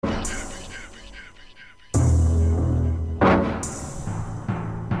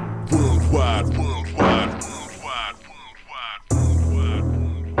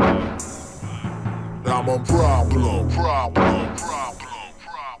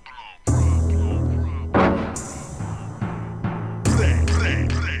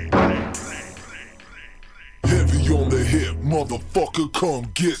motherfucker,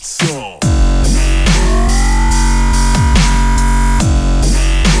 come get some.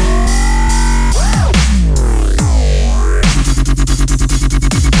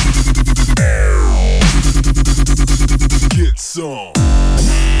 Get some.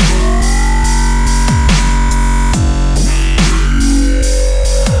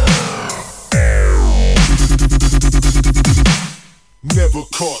 Never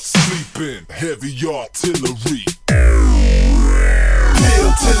caught sleeping, heavy artillery.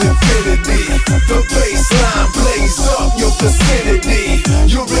 Build till infinity, the baseline blaze up your vicinity.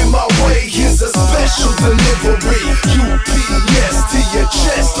 You're in my way, here's a special delivery. UPS to your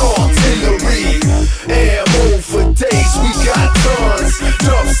chest, artillery. Ammo for days, we got tons.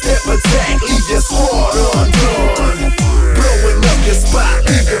 Dubstep attack, leave your squad undone. Blowing up your spot,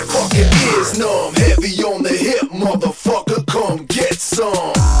 leave your fucking ears numb. Heavy on the hip, motherfucker, come get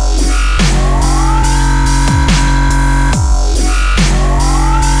some.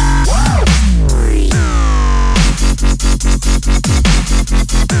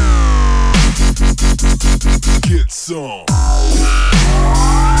 Get some.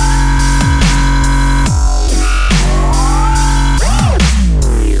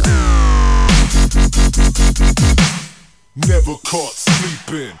 Never caught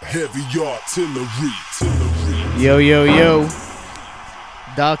sleeping, heavy artillery. Yo, yo, yo.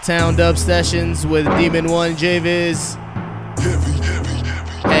 Dogtown Dub Sessions with Demon One, J-Viz.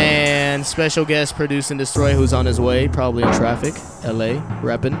 And special guest Produce and Destroy, who's on his way, probably in traffic. LA,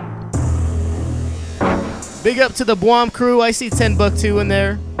 reppin'. Big up to the Buam crew. I see 10 Buck 2 in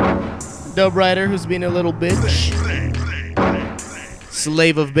there. Dub Rider, who's being a little bitch.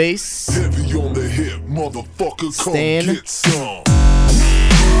 Slave of Bass. Heavy on the hip, motherfucker, Stan. come get some.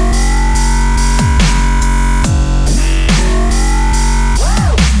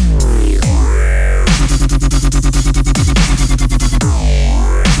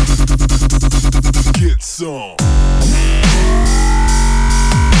 Get some.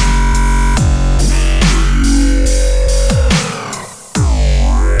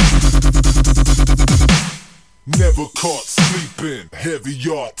 Never caught sleeping, heavy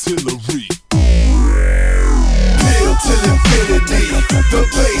artillery. Build till infinity, the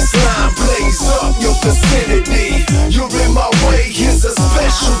baseline blaze up your vicinity. You're in my way, here's a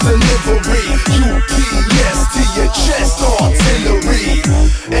special delivery. UPS to your chest, artillery.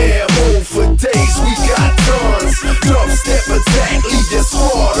 Ammo for days, we got tons. Dubstep attack, leave your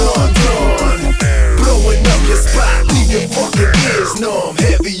squad undone. Blowing up your spot, leave your fucking ears numb.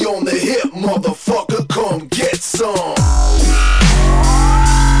 Heavy on the hip, motherfucker, come get some.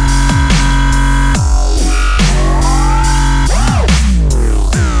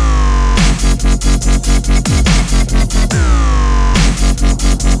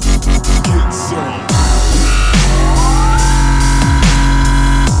 Get some.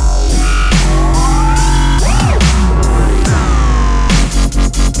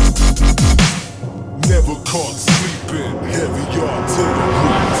 Never caught sleeping, heavy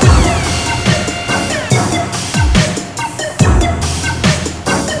artillery.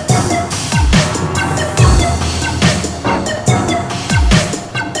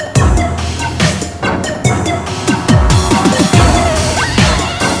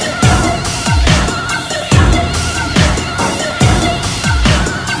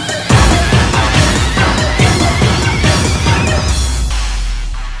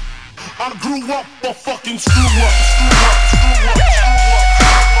 I grew up a fucking screw up.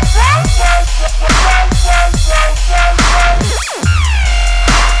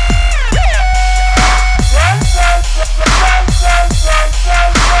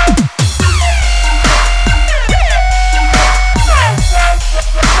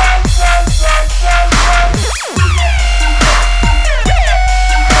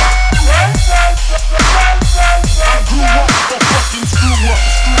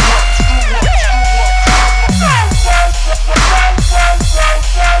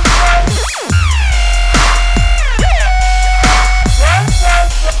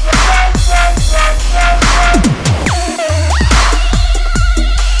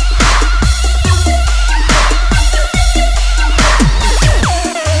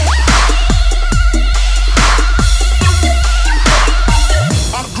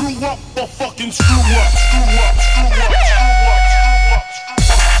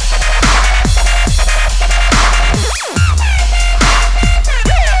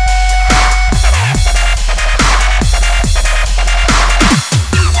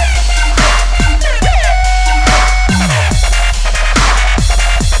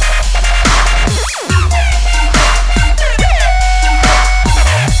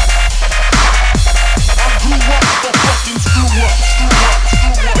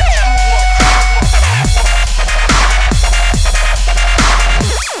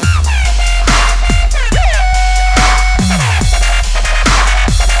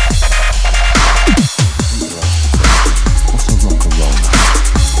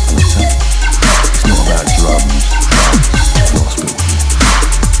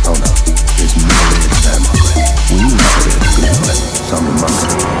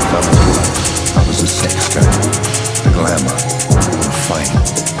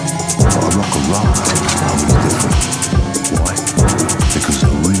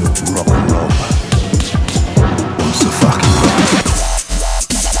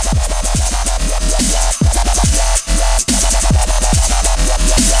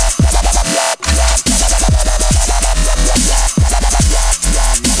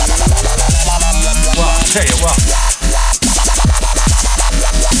 tell you what.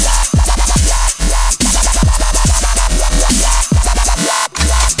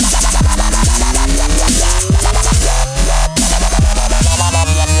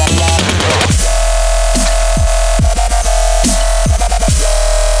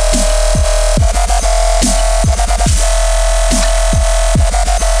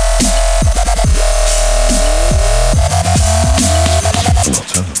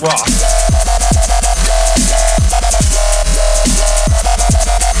 What?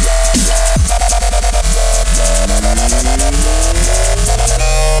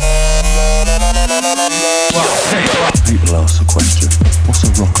 People ask the question, what's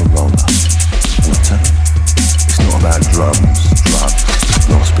a rock and roller? And I tell them, it's not about drums, drugs,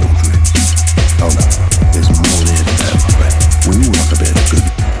 not spilled drinks. Oh no, there's more there than that, my friend. We all like a bit of good.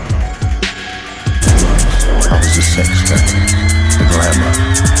 Others the sex factor, the glamour,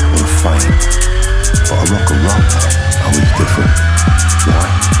 or the fame. But a rock and roller, always different. Why?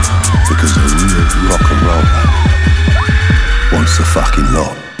 Because a real rock and roller wants the fucking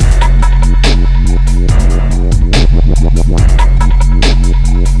lot.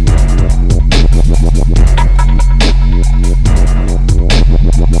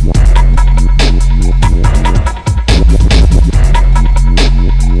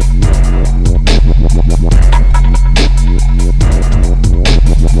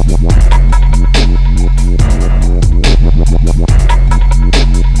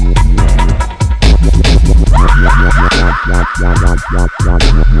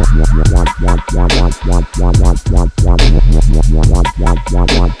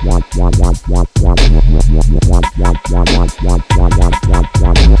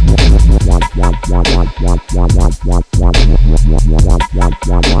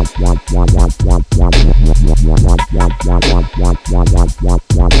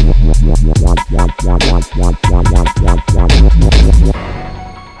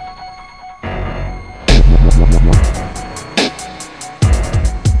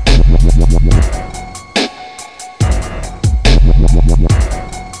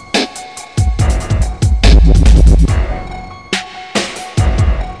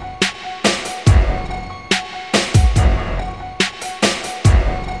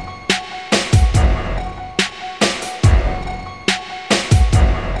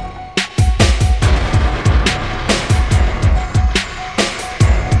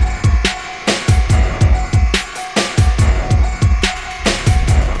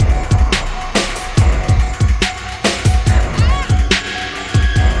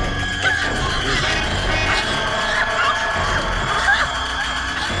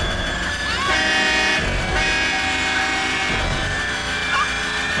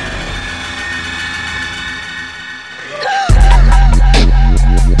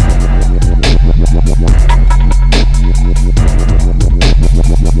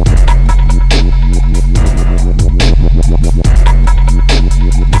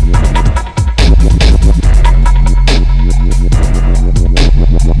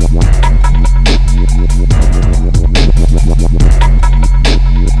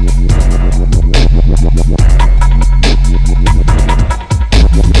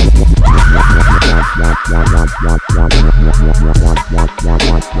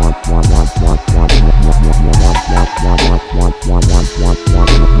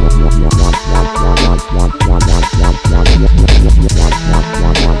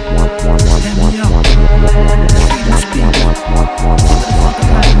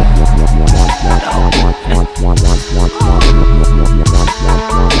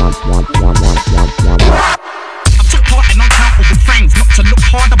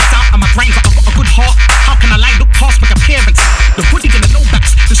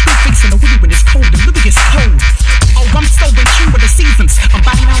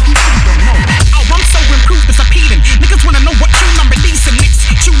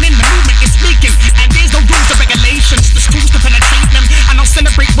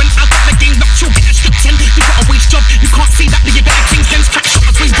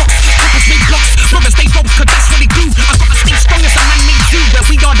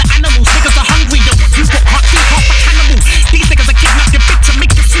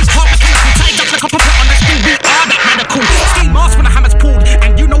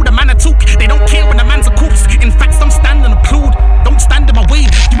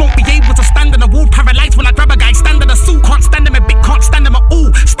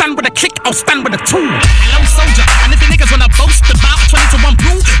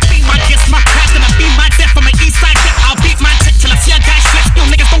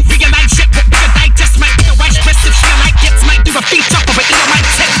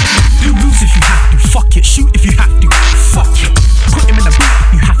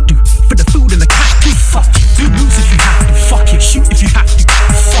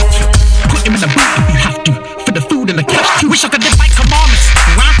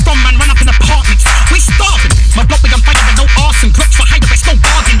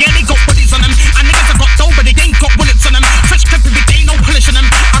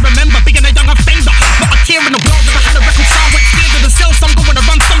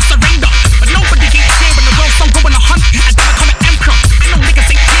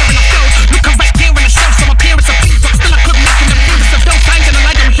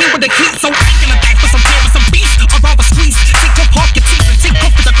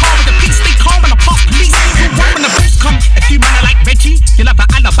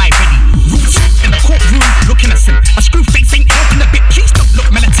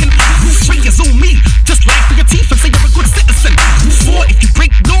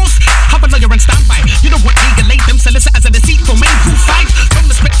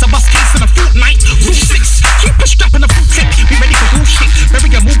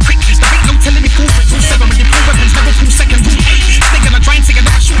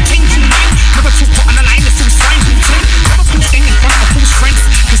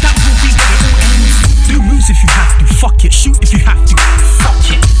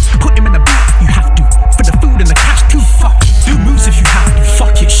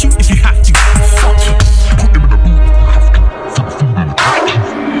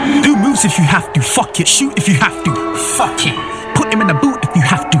 it. Shoot if you have to. Fuck it. Put him in the boot if you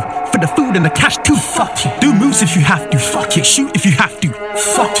have to. For the food and the cash too. Fuck it. Do moves if you have to. Fuck it. Shoot if you have to.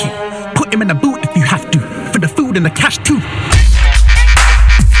 Fuck it. Put him in the boot if you have to. For the food and the cash too.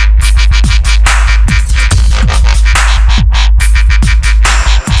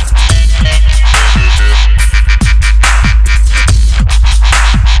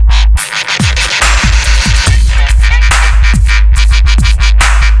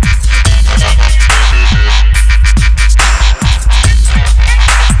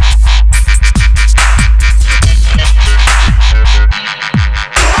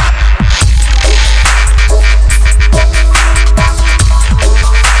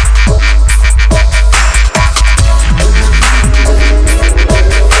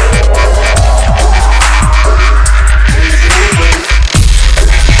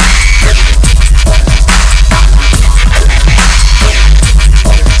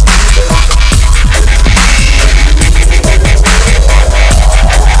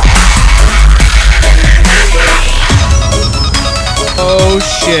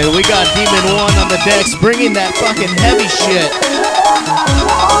 We got Demon One on the decks, bringing that fucking heavy shit.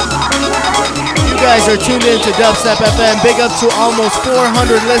 You guys are tuned in to Dubstep FM. Big up to almost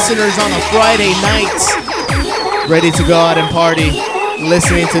 400 listeners on a Friday night. Ready to go out and party,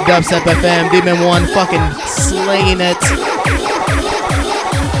 listening to Dubstep FM. Demon One fucking slaying it.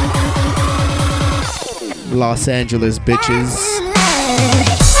 Los Angeles bitches.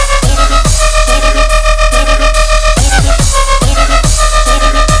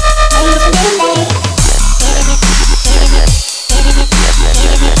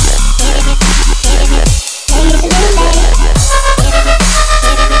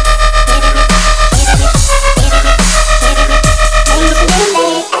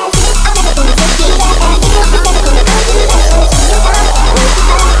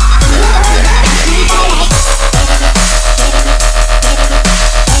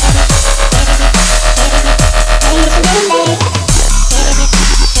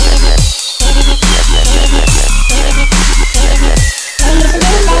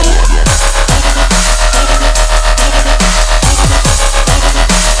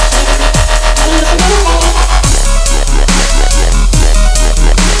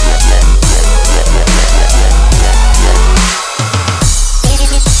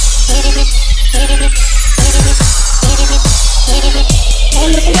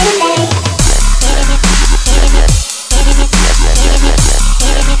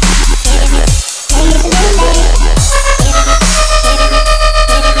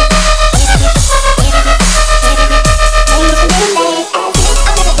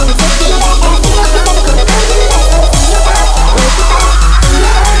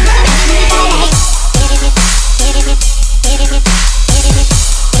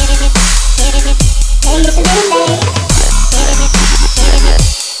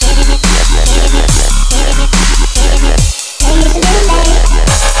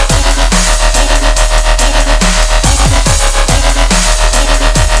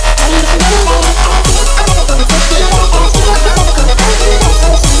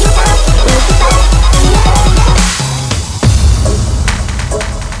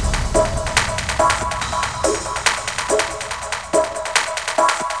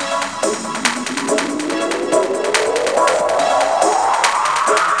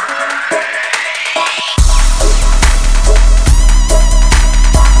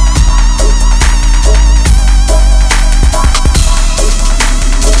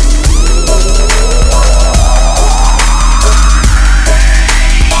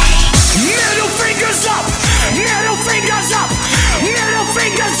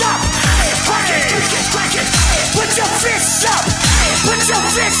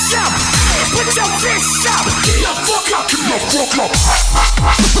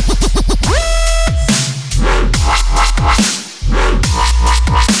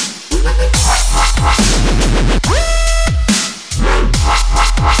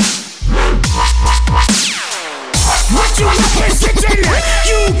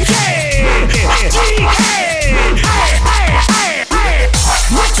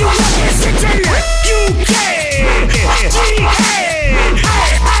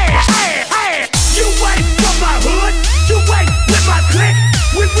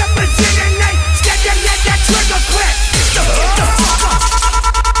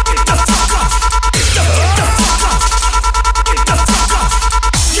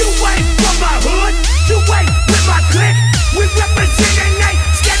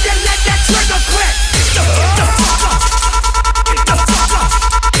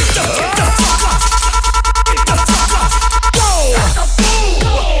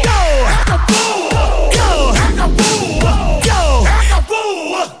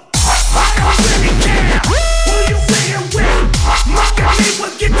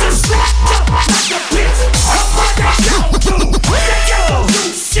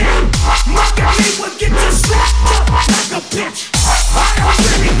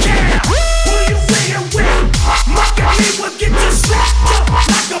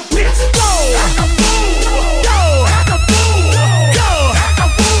 like a bitch. Go, act a fool. Go, act a fool. Go, act a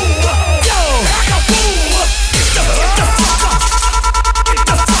fool. Go, act a fool. Get the fuck up. Get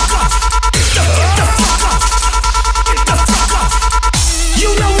the fuck up. Get the fuck up. Get the fuck up. You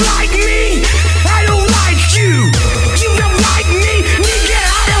don't like me. I don't like you. You don't like me. Nigga,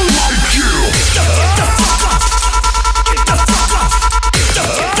 I don't like you. Get the fuck up. Get the fuck up. Get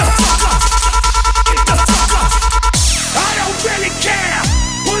the fuck up. Get the fuck up. I don't really care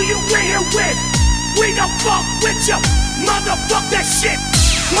who you in here with. We don't fuck with you. Motherfuck that shit.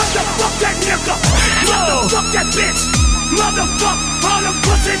 Motherfuck that nigga. Motherfuck that bitch. Motherfuck all the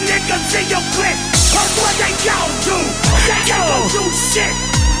pussy niggas in your clique. Cause what they gon' do? They ain't gon' do shit.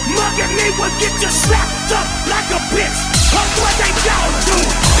 Mugging me will get you slapped up like a bitch. Cause what they gon' do?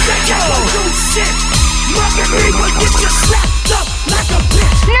 They ain't gon' do shit. Mugging me will get you slapped up like a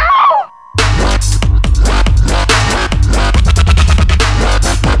bitch. No!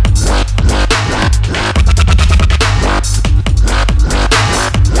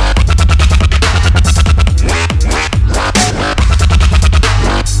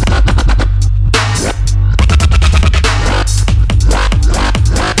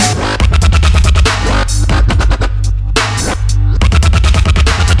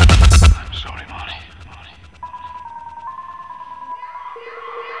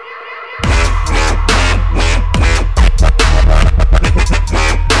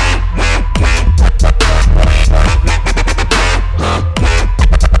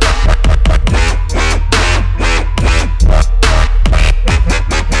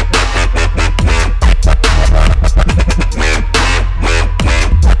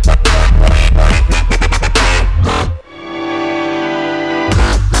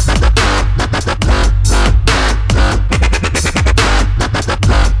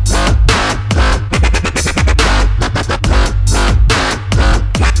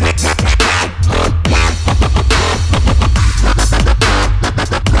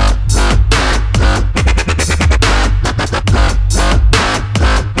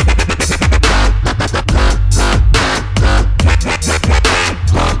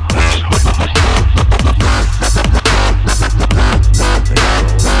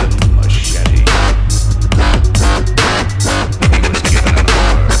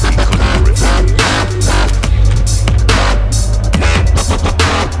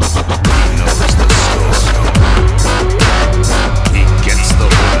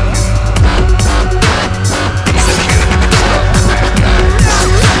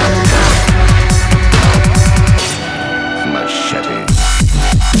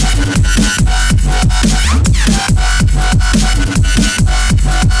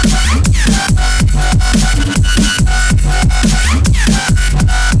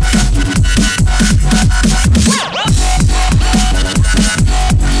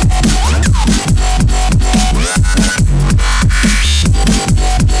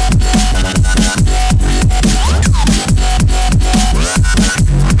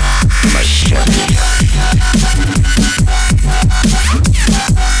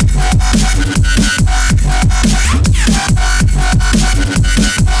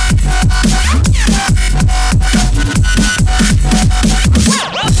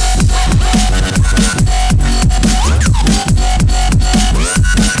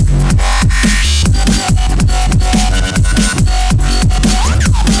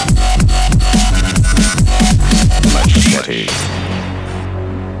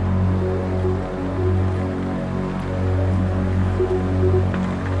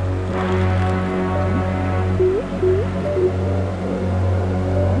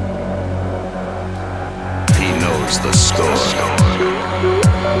 the score.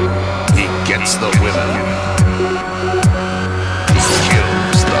 He gets the women. He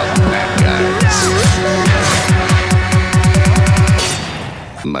kills the bad guys.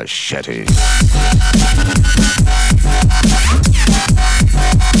 Machete.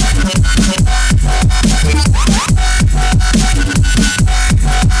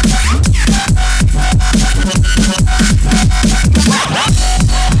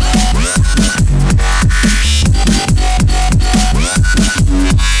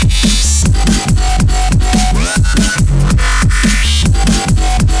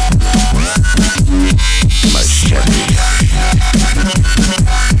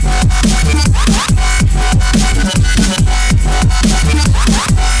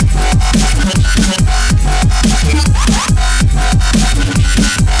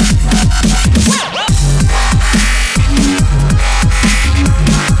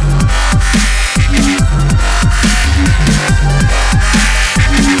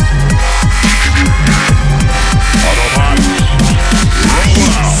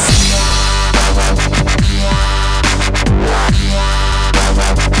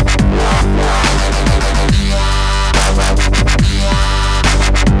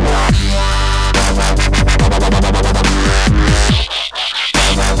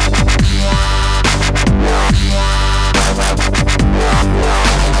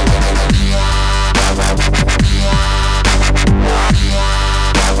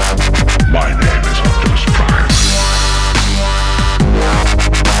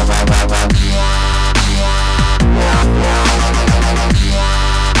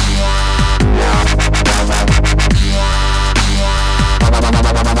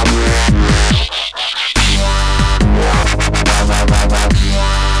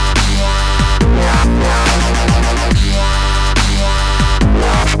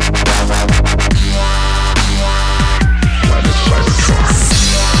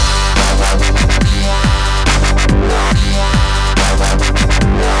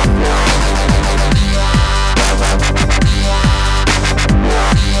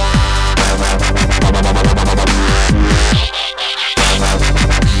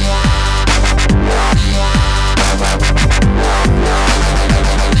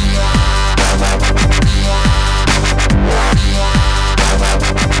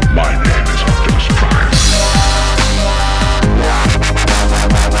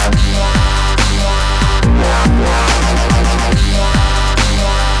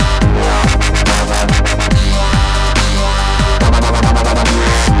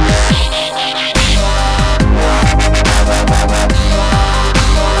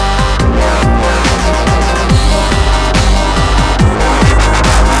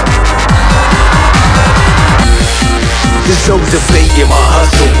 no debating my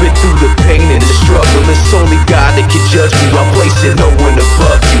hustle. Been through the pain and the struggle. It's only God that can judge me. I'm placing no one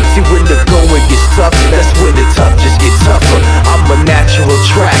above you. See, when the going gets tough, that's when the tough just get tougher. I'm a natural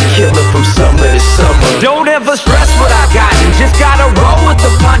track killer from summer to summer. Don't ever stress what I got, and just gotta roll with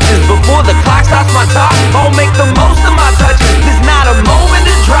the punches. Before the clock stops my talk, I'll make the most of my touches. There's not a moment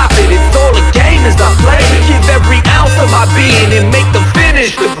to drop it. It's all a game as I play. Give every ounce of my being and make the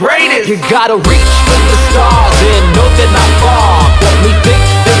finish the greatest. You gotta reach for the stars and know they're not far. Let me think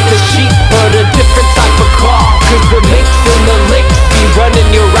that the sheep are a different type of car. Cause the links and the links be running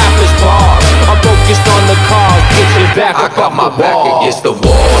your rapper's bar. I'm focused on the cause, get your back up off my back against the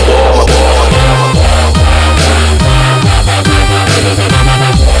wall.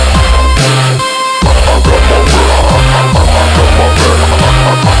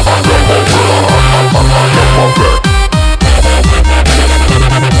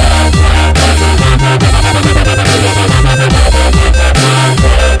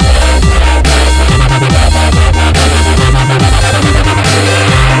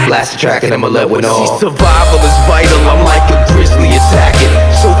 Blast the track and I'ma let one off. See, survival is vital, I'm like a grizzly attacking.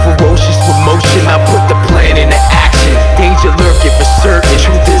 So ferocious with motion, I put the plan into action. Danger lurking for certain,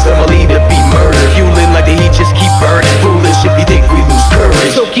 truth is I'ma lead to be murdered. Fueling like the heat just keep burning. Foolish if you think we lose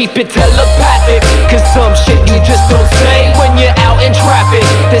courage. So keep it telepathic, cause some shit you just don't say when you're out in traffic.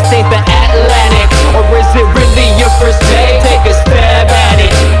 This ain't the Atlantic, or is it really your first day? Take a stab at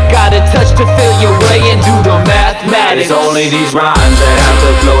it. Got a touch to feel your way and do the mathematics. It's only these rhymes that have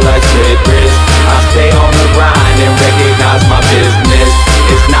to flow like citrus. I stay on the grind and recognize my business.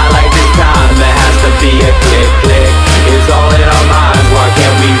 It's not like this time, there has to be a click. It's all in our minds, why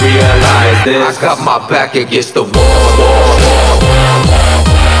can't we realize this? I got my back against the wall.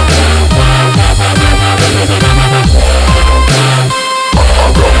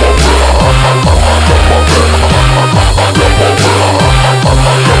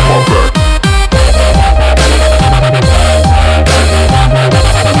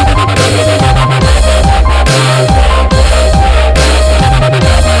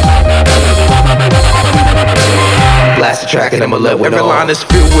 Blast the track and I'ma let one off. Every line is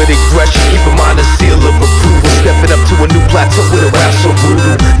filled with aggression. Keep in mind the seal of approval. Stepping up to a new plateau with a rap so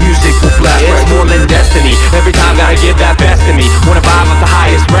brutal. Music will blast. It's more than destiny. Every time gotta give that best to me. Wanna vibe with the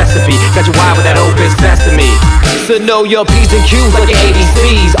highest recipe. Got you wild with that open sesame. So know your P's and Q's like your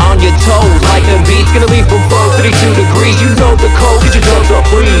ABCs. On your toes like them beats. Gonna leave from 32 degrees. You know the code. Get your drugs up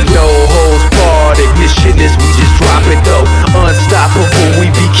free. No holds barred. Ignition is we just drop it though. Unstoppable.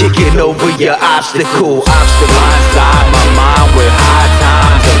 We be kicking over your obstacle. Blindside my mind with high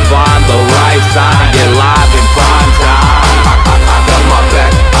times to find the right sign. Get live in prime time. I got my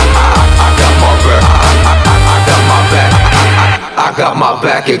back. I got my back. I got my back. I got my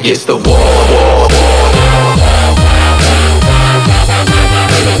back against the wall.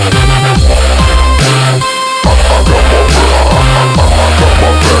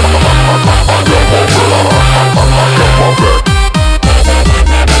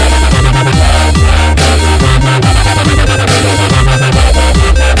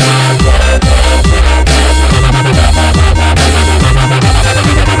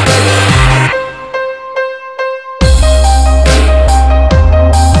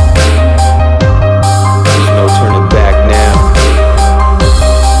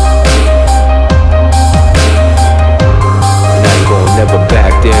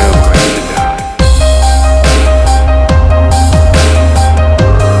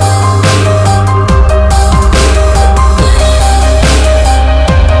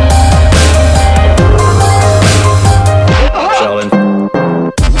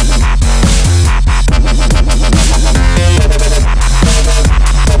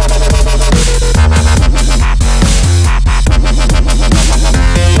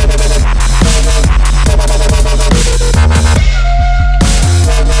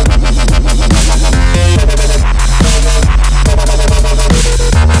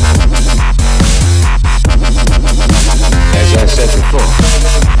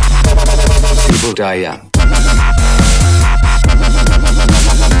 die young.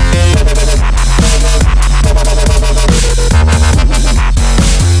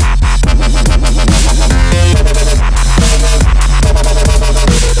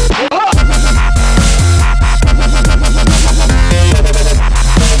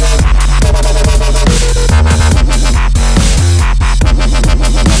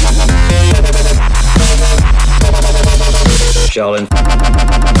 Shaolin.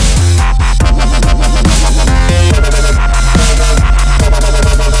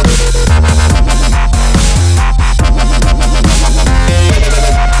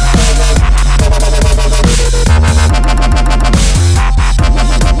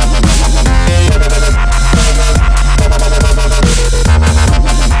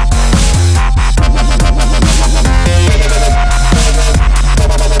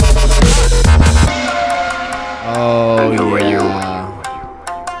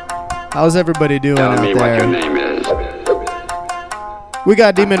 How's everybody doing Tell out me what your there? name is. We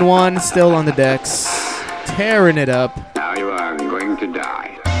got Demon One still on the decks, tearing it up. Now you are going to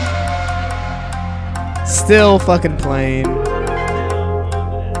die. Still fucking playing.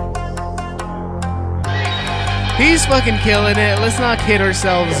 He's fucking killing it. Let's not kid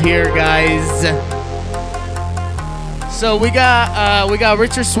ourselves here, guys. So we got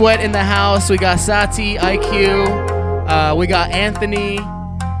Richard Sweat in the house. We got Sati, IQ. We got Anthony.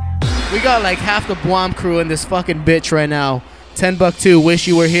 We got like half the Guam crew in this fucking bitch right now. $10 wish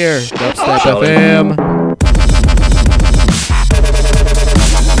you were here. Dubstep FM.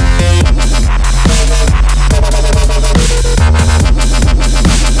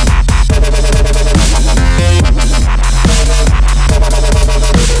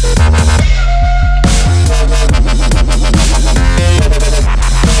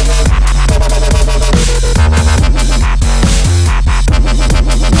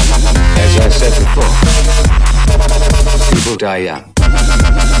 Die young.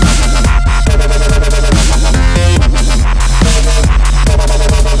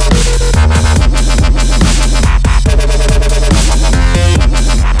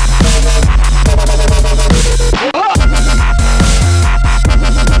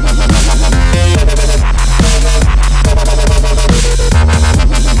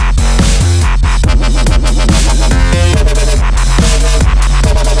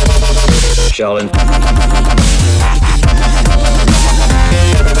 Charlene.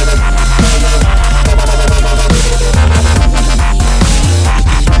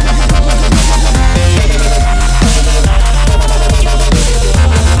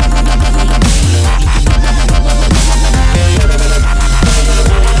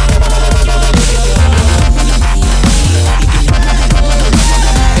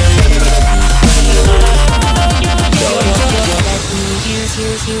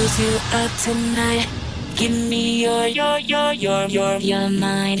 Tonight, give me your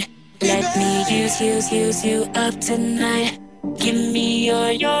mind. Let me use you up tonight. Give me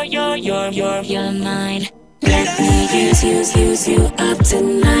your mind. Let me use you up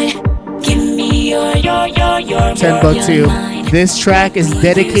tonight. Give me your $10 to you. This track is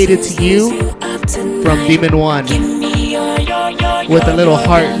dedicated to you from Demon One with a little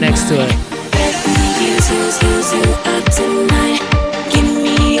heart next to it. Let me use you up tonight. Give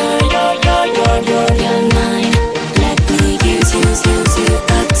me your mind. Let me use you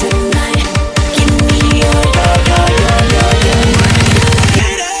up tonight. Give me your mind.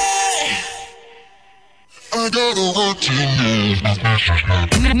 I gotta want you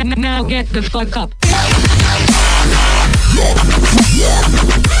now. Get the fuck up.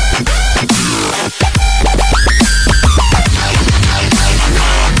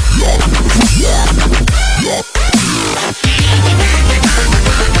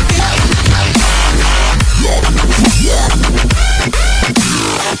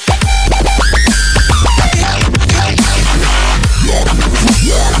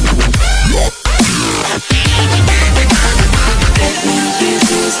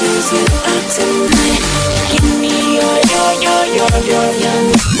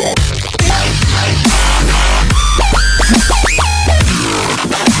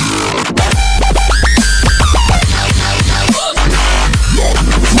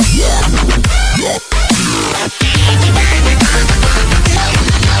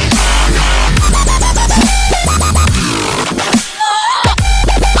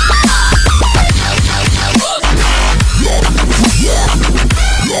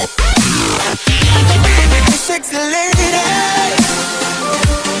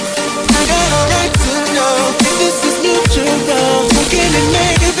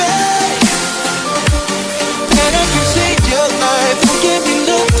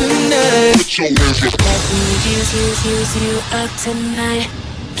 Use you up tonight.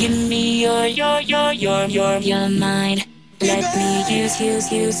 Give me your mind. Let me use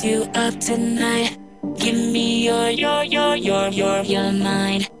you up tonight. Give me your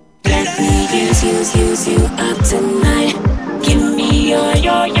mind. Let me use you up tonight. Give me your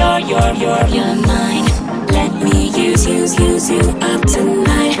mind. Let me use you up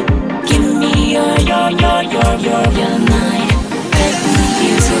tonight. Give me your mind. Let me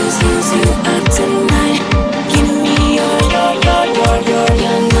use you up tonight. Give me your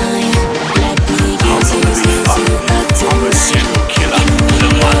mind. Let me use you up tonight. I'm a serial killer. The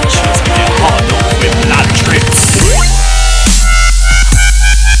munchies get hard off with blood drips.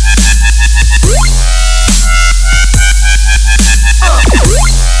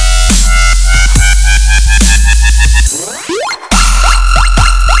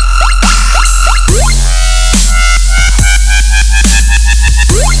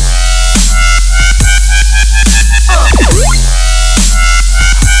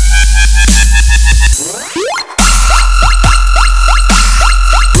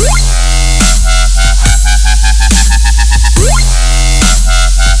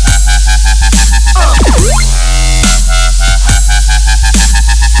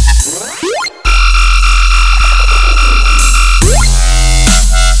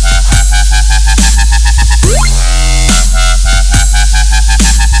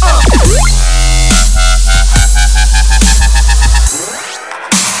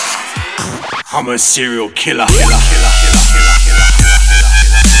 a serial killer.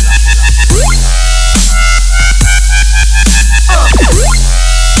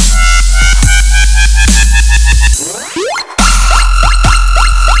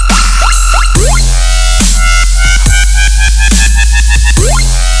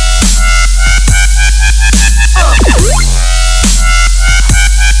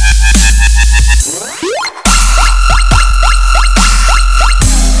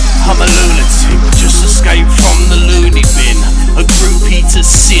 I'm a lunatic, just escaped from the loony bin. A groupie to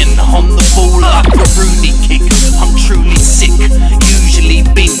sin, on the ball like a Rooney kick. I'm truly sick, usually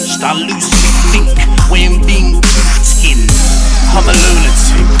binged. I loosely think when being cooped in. I'm a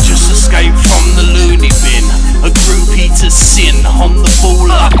lunatic, just escaped from the loony bin. A groupie to sin, on the ball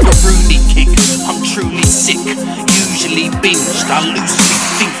like a Rooney kick. I'm truly sick, usually binged. I loosely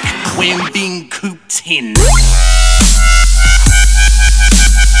think when being cooped in.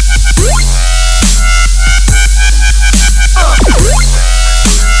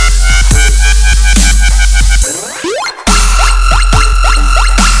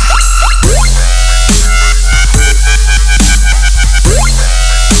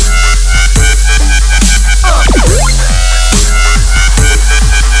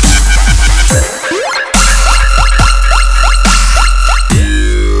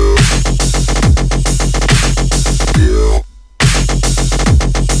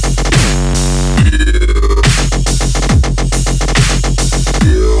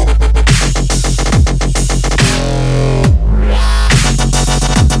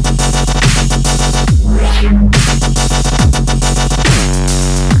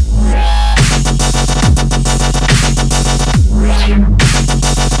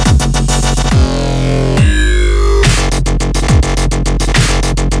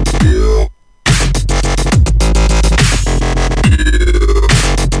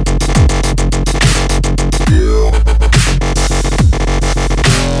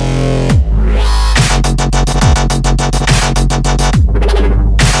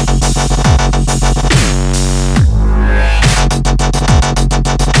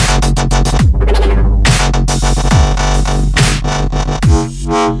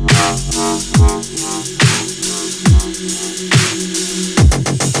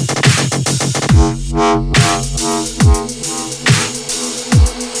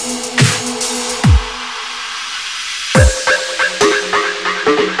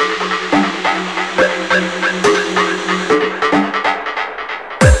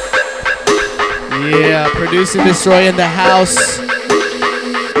 Producing Destroy in the house.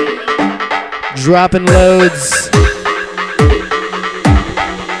 Dropping loads.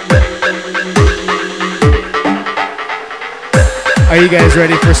 Are you guys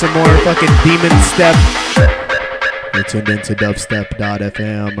ready for some more fucking demon step? You're tuned into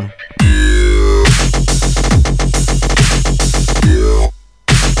dubstep.fm.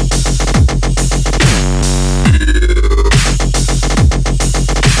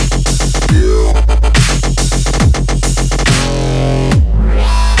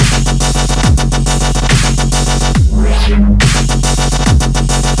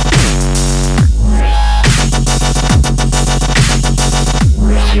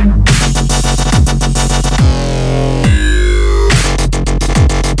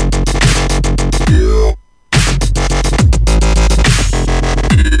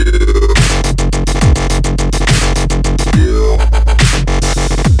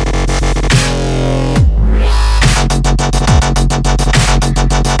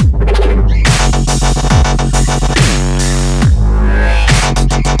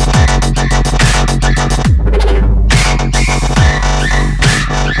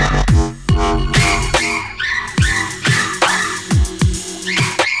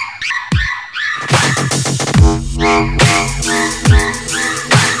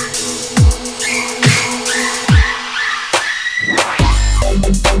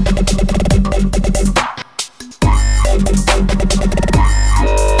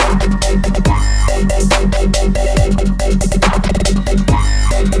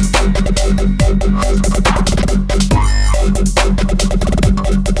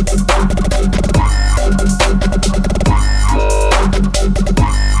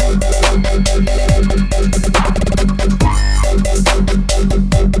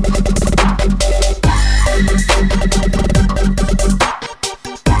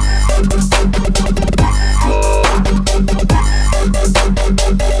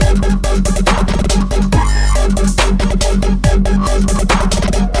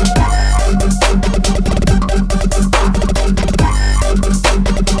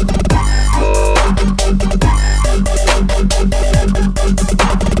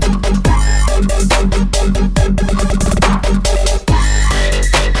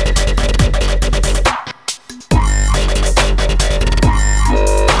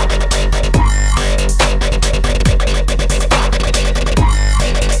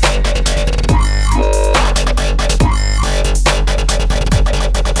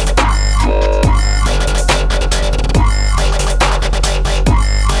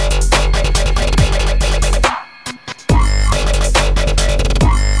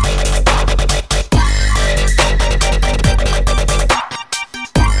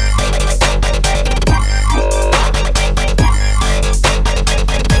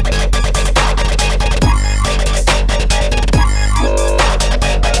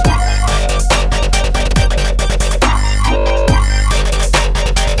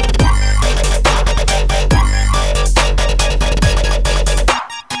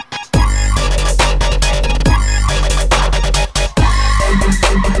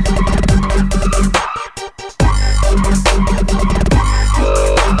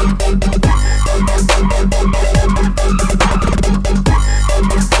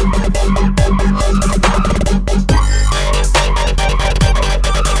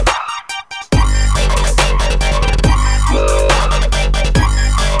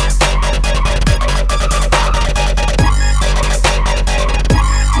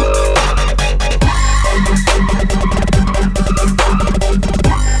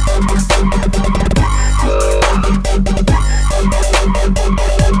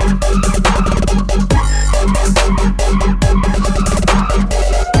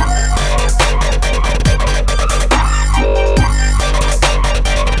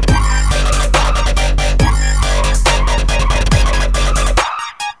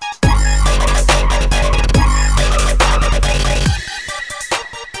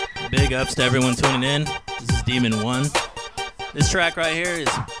 ups to everyone tuning in. This is Demon One. This track right here is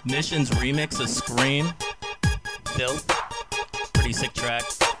Mission's remix of Scream. Filth. Pretty sick track.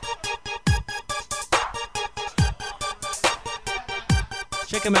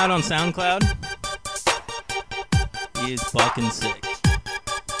 Check him out on SoundCloud. He is fucking sick.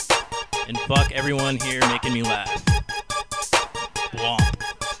 And fuck everyone here making me laugh. Womp.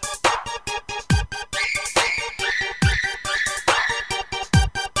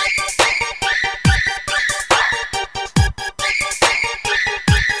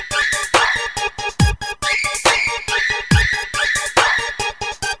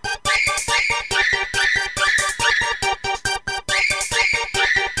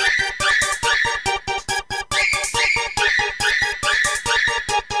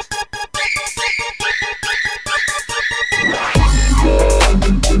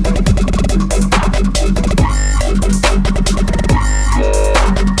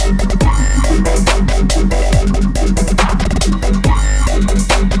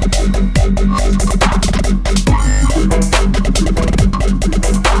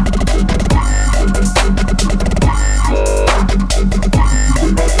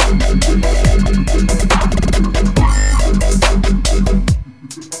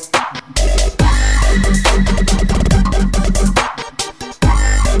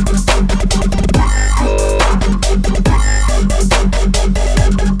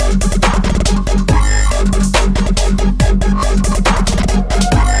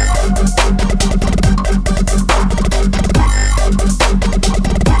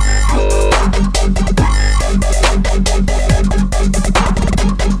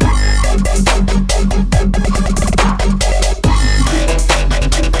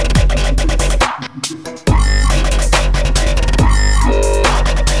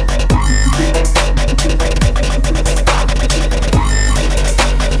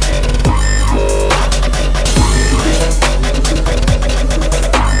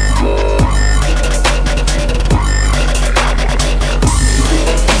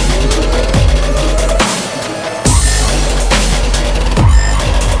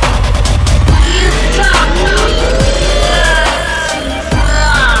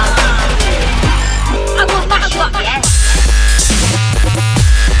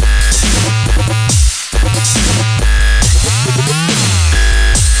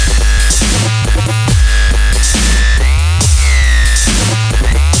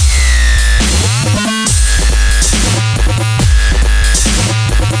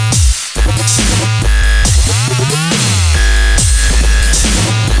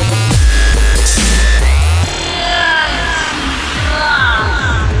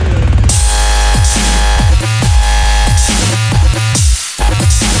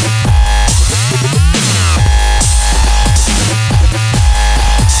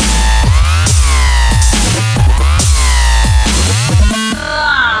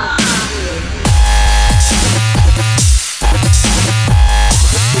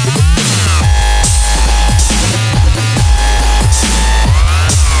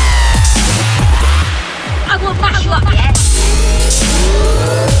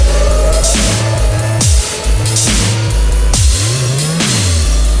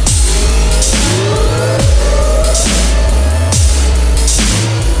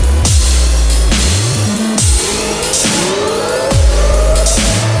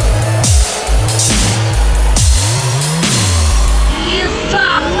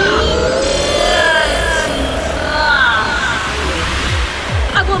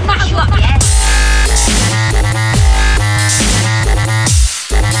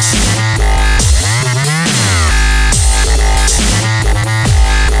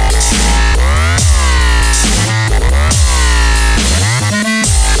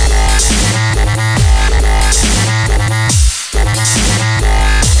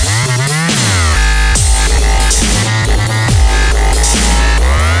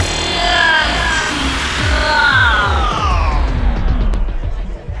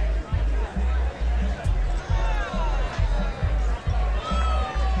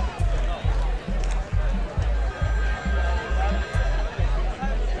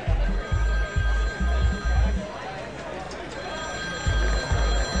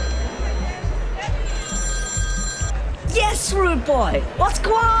 Yes, rude boy. What's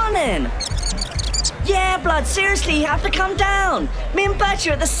going on? Yeah, blood, seriously, you have to come down. Me and Butch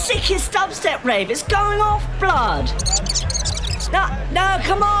are at the sickest dubstep rave. It's going off, blood. No,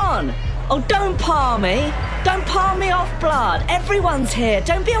 come on. Oh, don't palm me. Don't palm me off, blood. Everyone's here.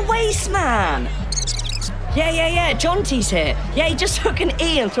 Don't be a waste man. Yeah, Jonty's here. Yeah, he just took an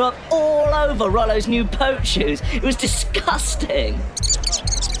E and threw up all over Rollo's new boat shoes. It was disgusting.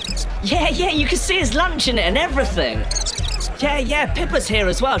 Yeah, you can see his lunch in it and everything. Yeah, Pippa's here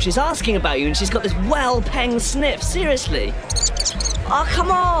as well. She's asking about you and she's got this well-penged sniff. Seriously. Oh,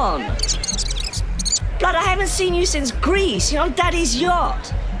 come on. Blood, I haven't seen you since Greece. You're on Daddy's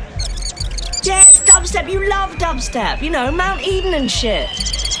yacht. Yeah, it's dubstep. You love dubstep. You know, Mount Eden and shit.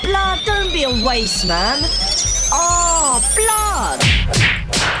 Blood, don't be a waste, man. Oh, Blood.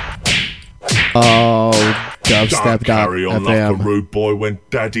 Oh, Don't carry on like a dubstep.fm. rude boy when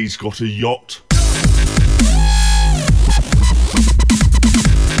Daddy's got a yacht.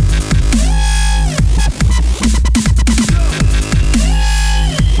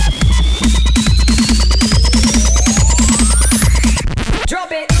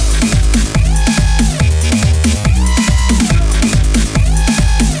 Drop it.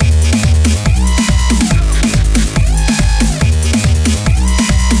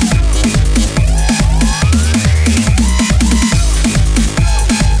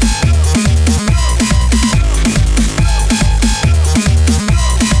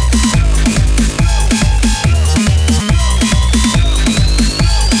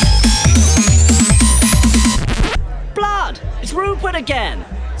 Again.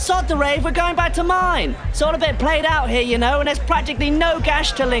 Sod the rave, we're going back to mine. It's all a bit played out here, you know, and there's practically no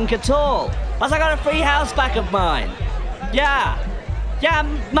gash to link at all. Plus I got a free house back of mine. Yeah,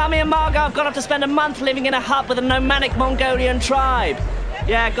 Mummy and Margot have gone off to spend a month living in a hut with a nomadic Mongolian tribe.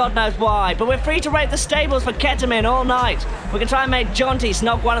 Yeah, God knows why, but we're free to raid the stables for ketamine all night. We can try and make Jaunty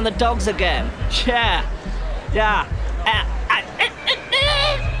snog one of the dogs again. Yeah.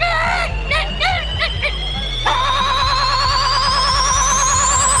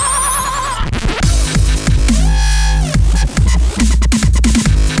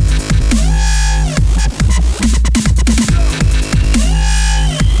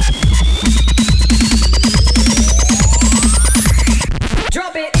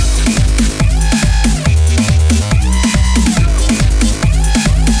 Drop it.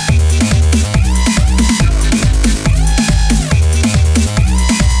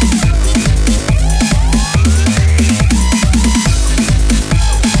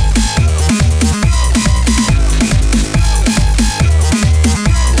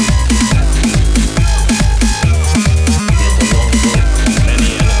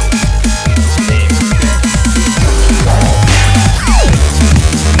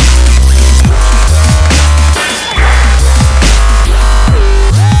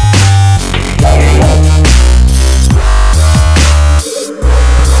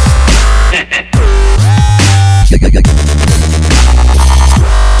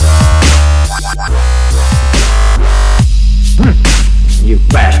 You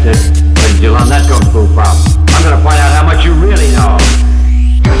bastard. Where did you learn that kung fu from? I'm gonna find out how much you really know.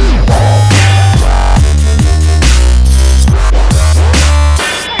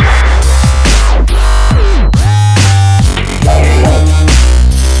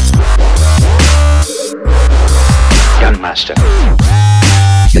 Gunmaster.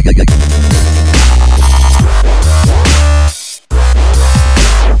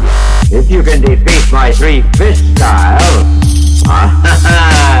 If you can defeat my three-fist style,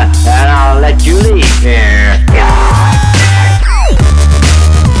 then I'll let you leave here.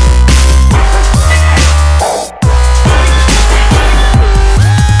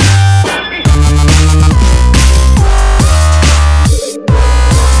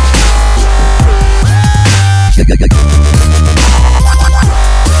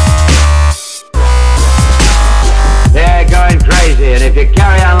 They're going crazy, and if you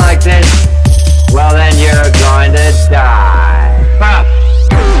carry on like this, well then you're going to die. Puff!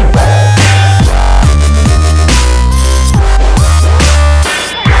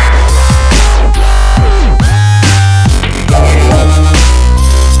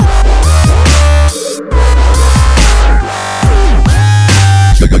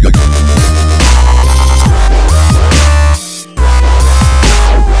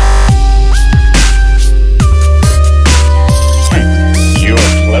 You're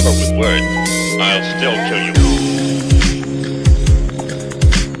clever with words. I'll still kill you.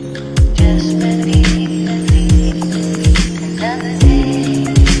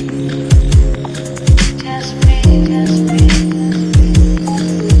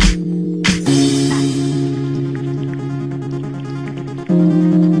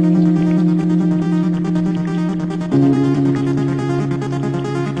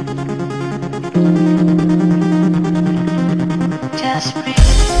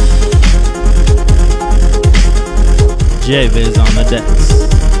 J-Viz on the decks.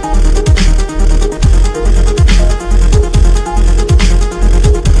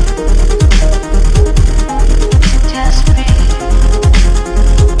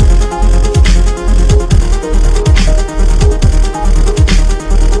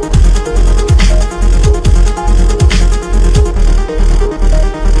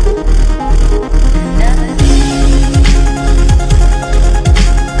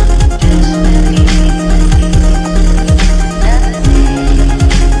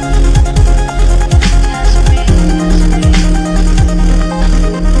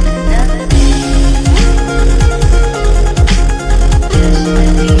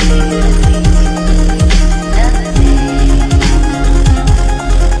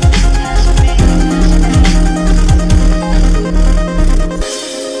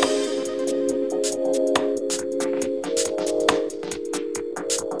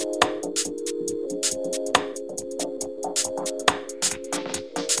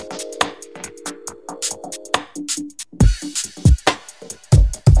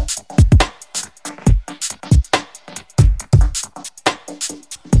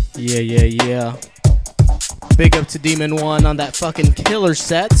 Yeah. Big up to Demon One on that fucking killer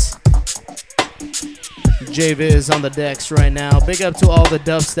set. J-Viz on the decks right now. Big up to all the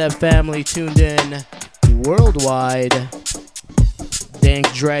dubstep family tuned in worldwide.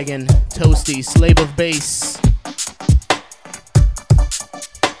 Dank Dragon, Toasty, Slave of Bass.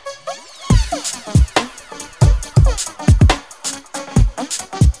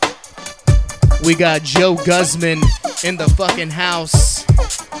 We got Joe Guzman in the fucking house.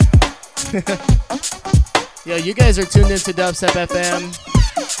 Yo, you guys are tuned into Dubstep FM.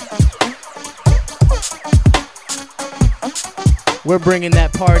 We're bringing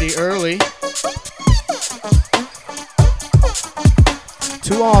that party early.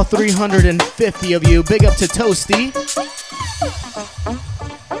 To all 350 of you, big up to Toasty.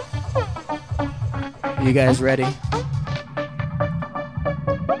 You guys ready?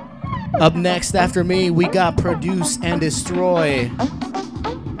 Up next after me, we got Produce and Destroy.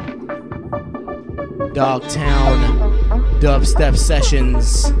 Dogtown Dubstep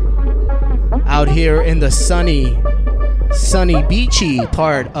Sessions. Out here in the sunny, beachy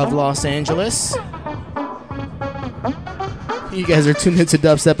part of Los Angeles. You guys are tuned into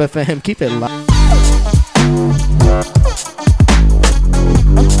Dubstep FM. Keep it live.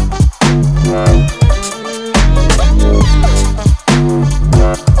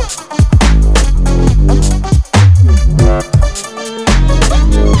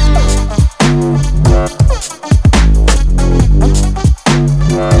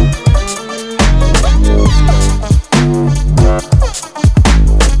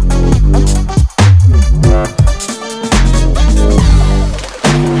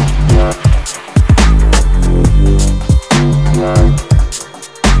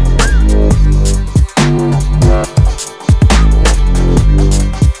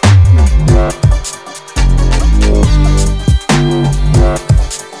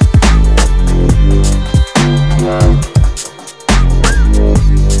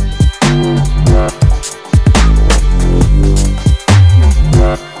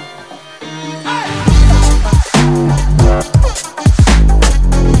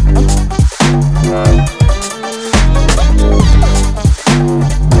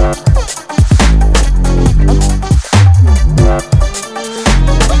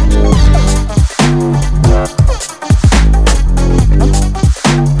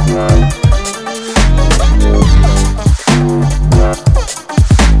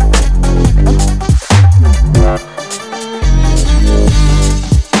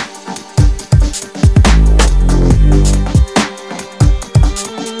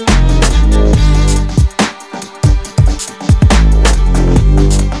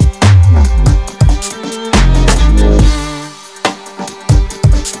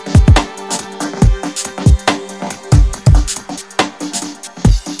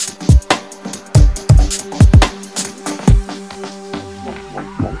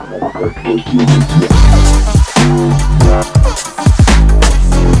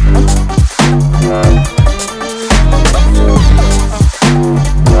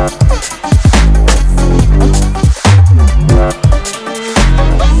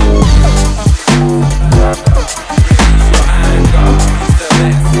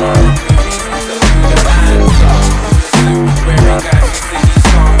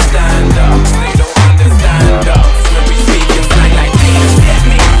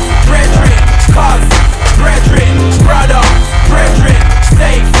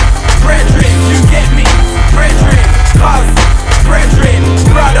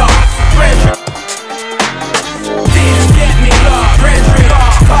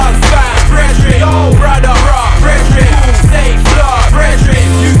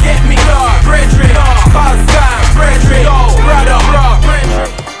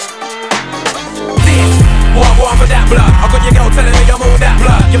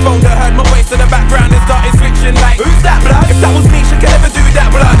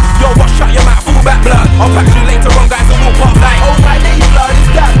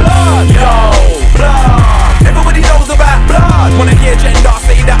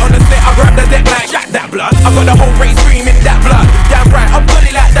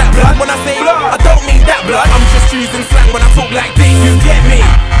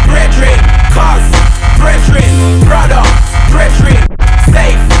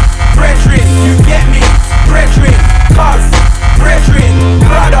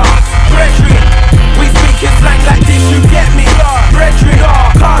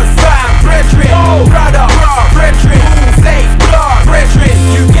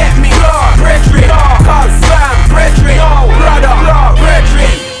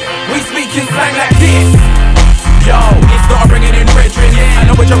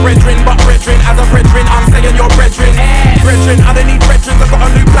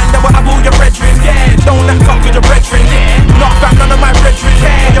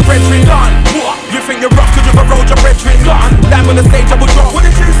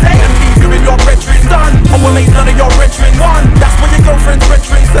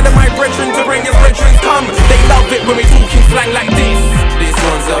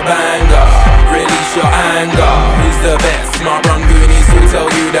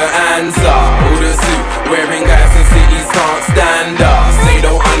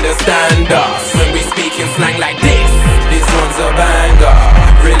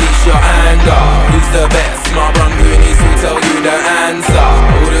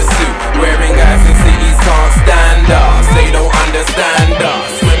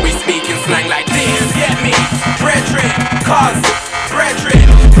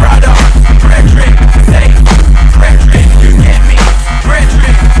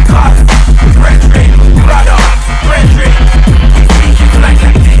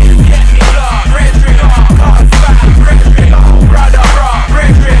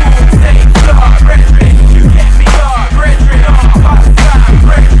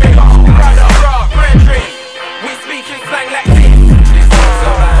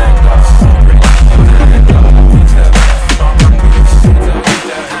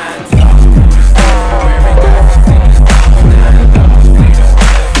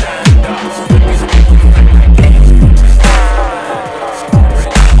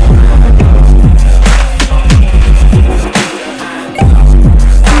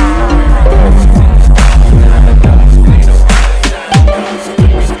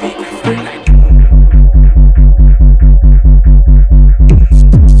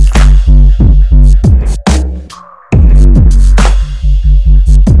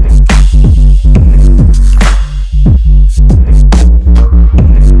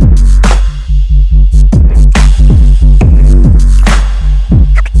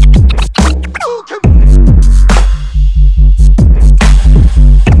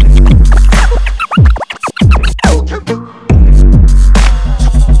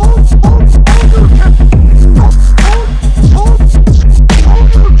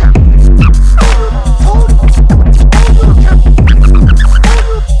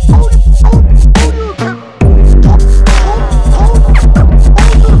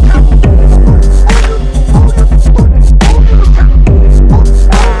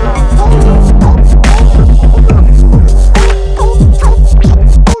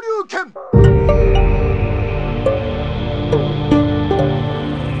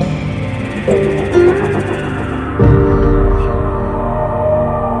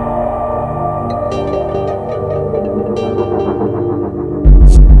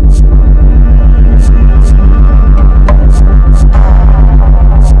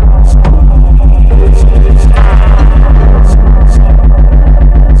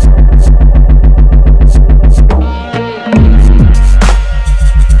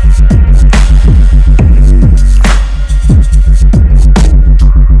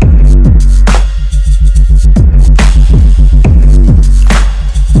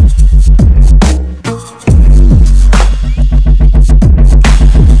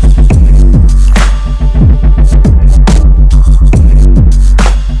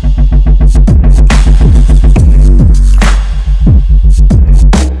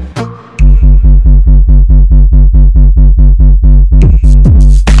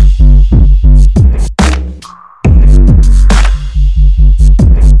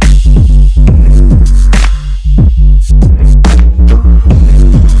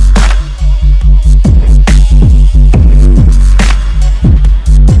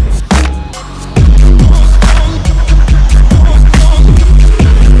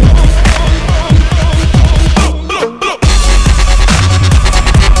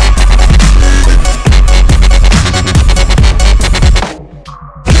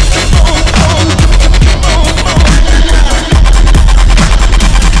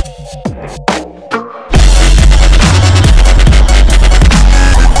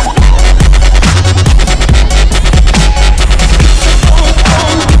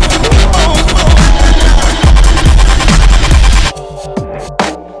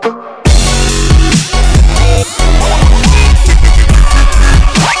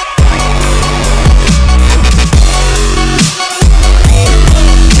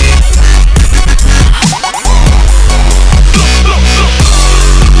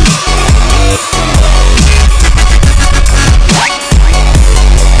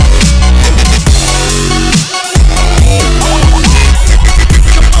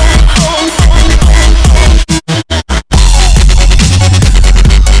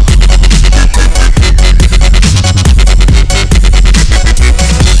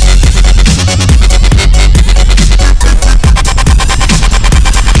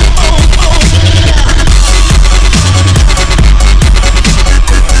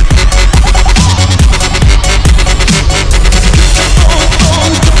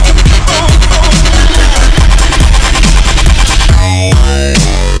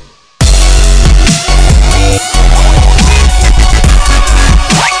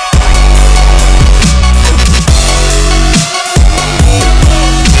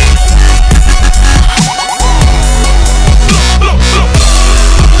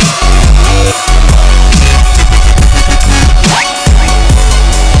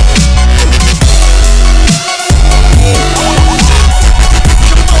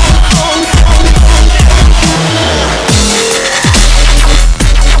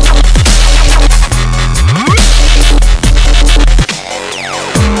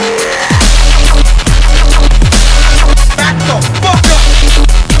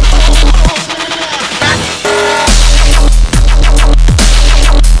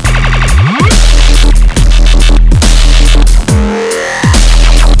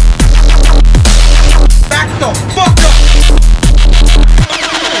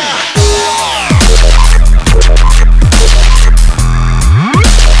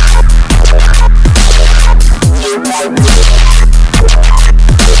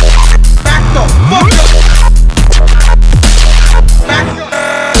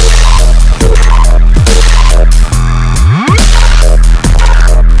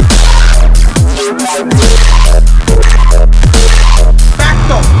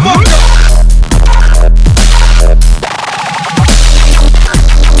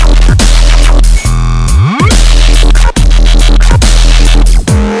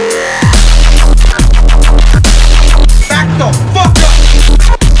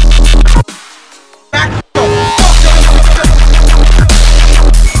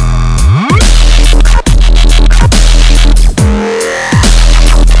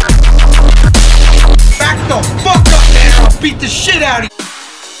 shit out of you.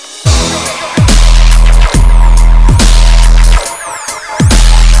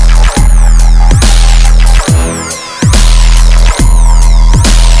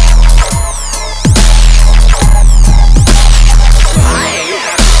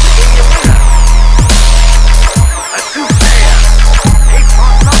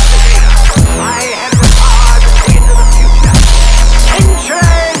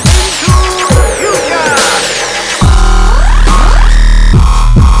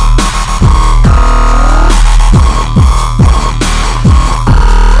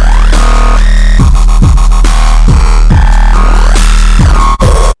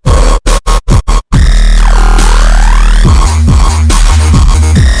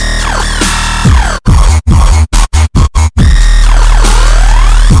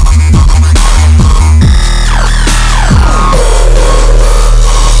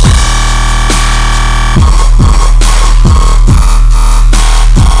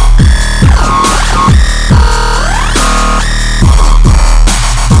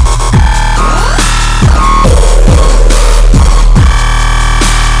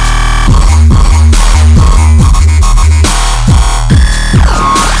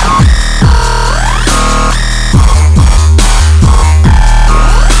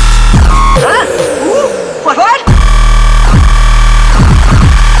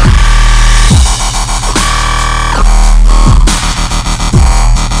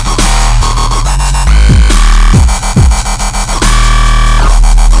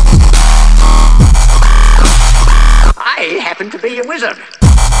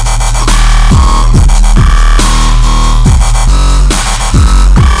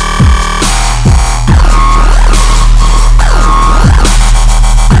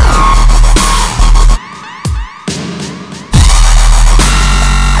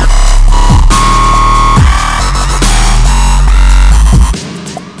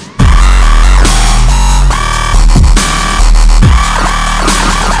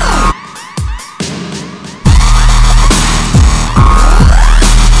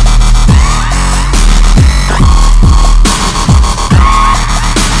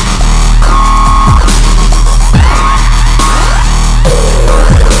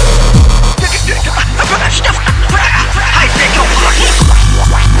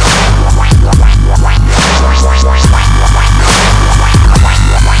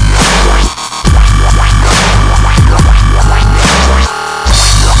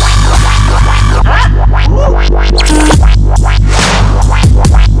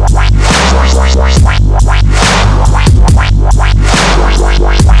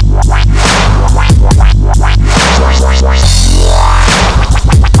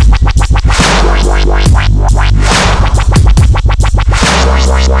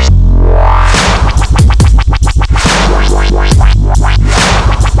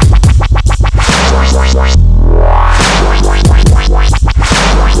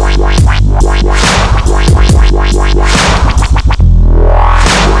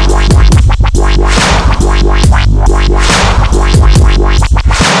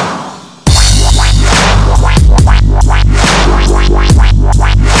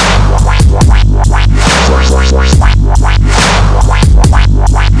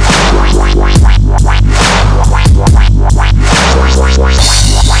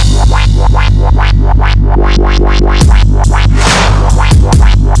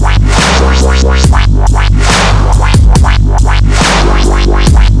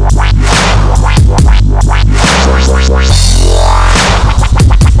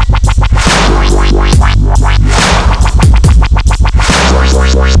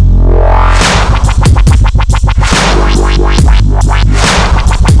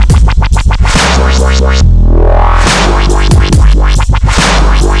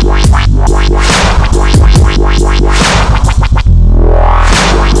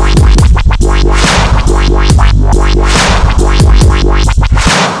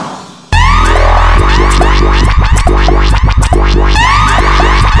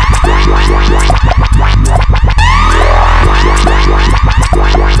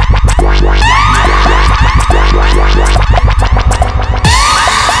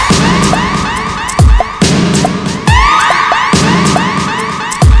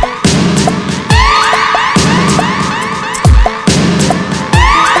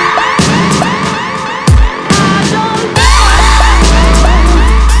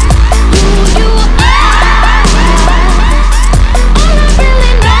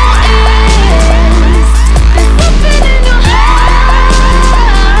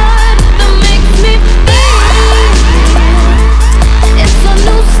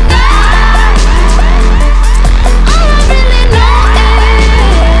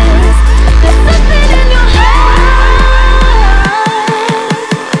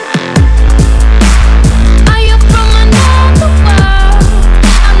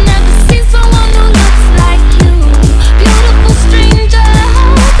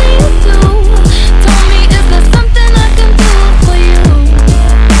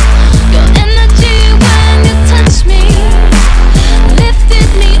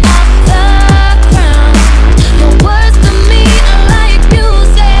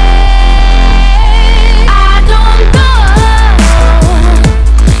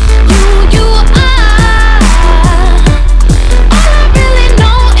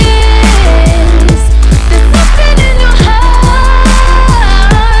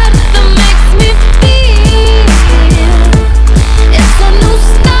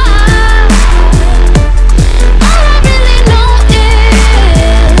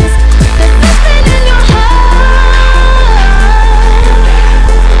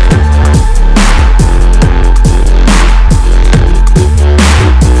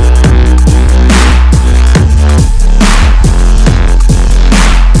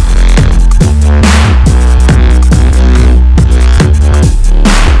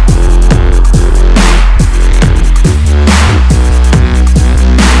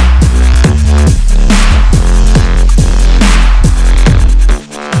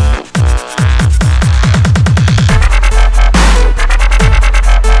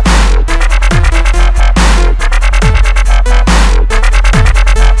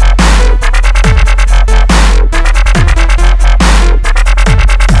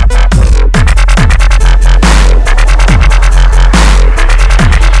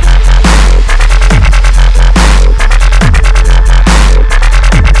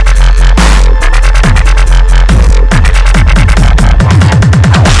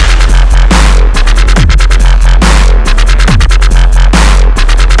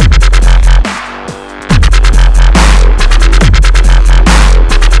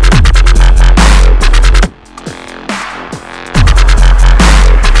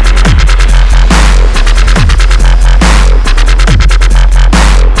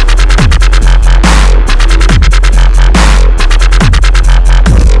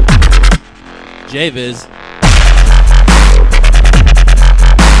 J-Viz.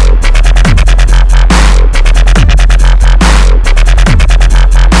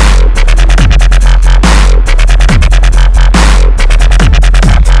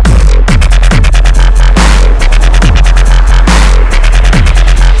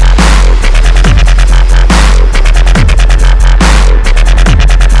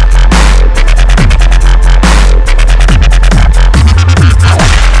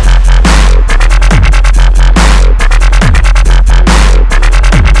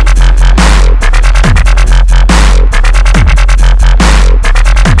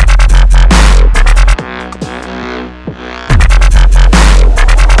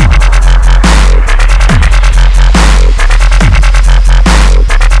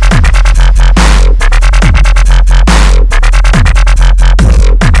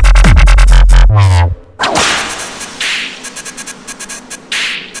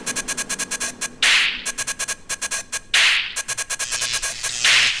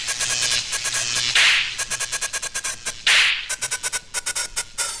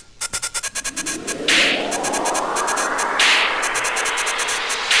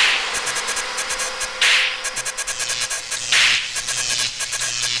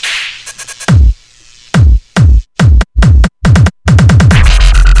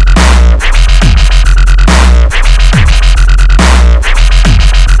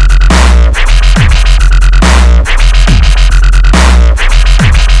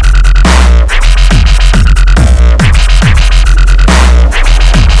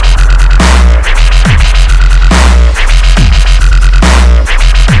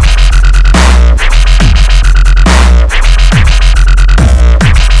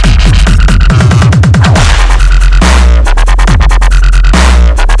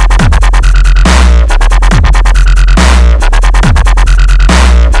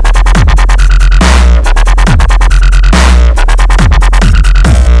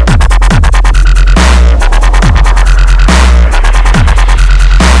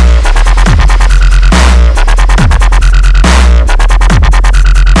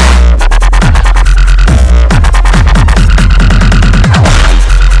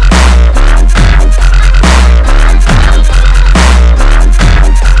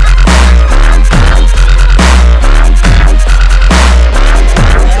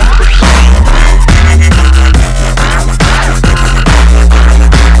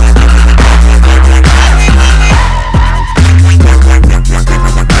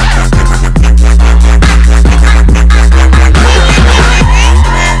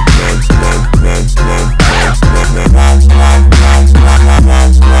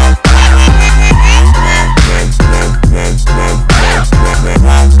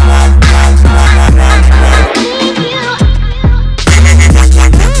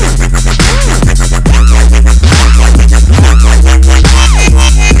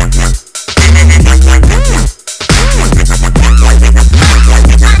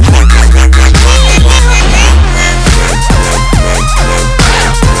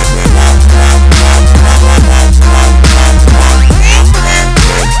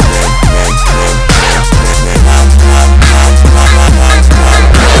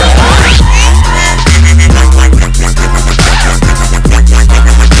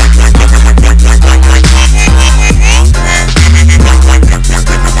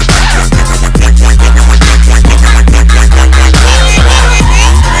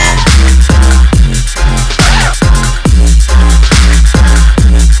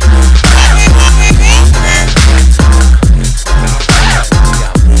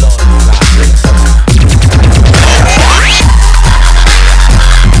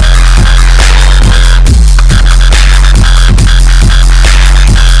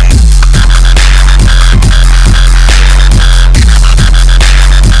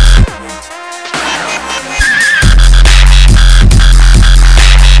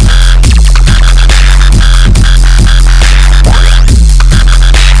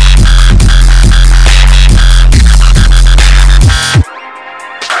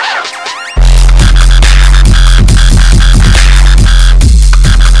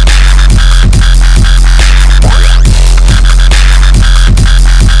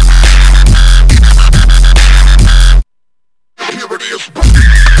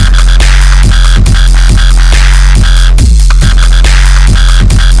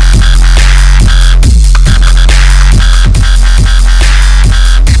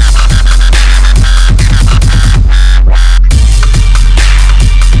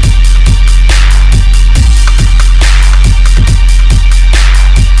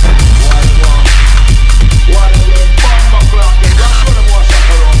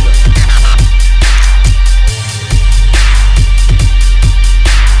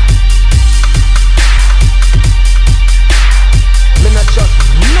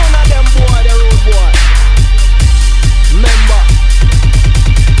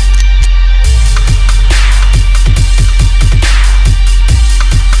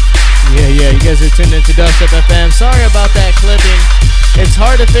 guys are tuned into Dubstep FM. Sorry about that clipping. It's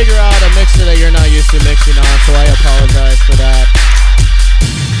hard to figure out a mixer that you're not used to mixing on, so I apologize for that.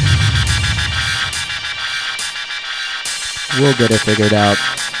 We'll get it figured out.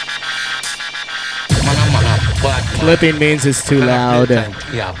 Clipping means it's too loud.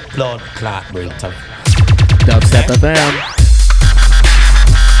 Yeah, blood clot brutal. Dubstep FM.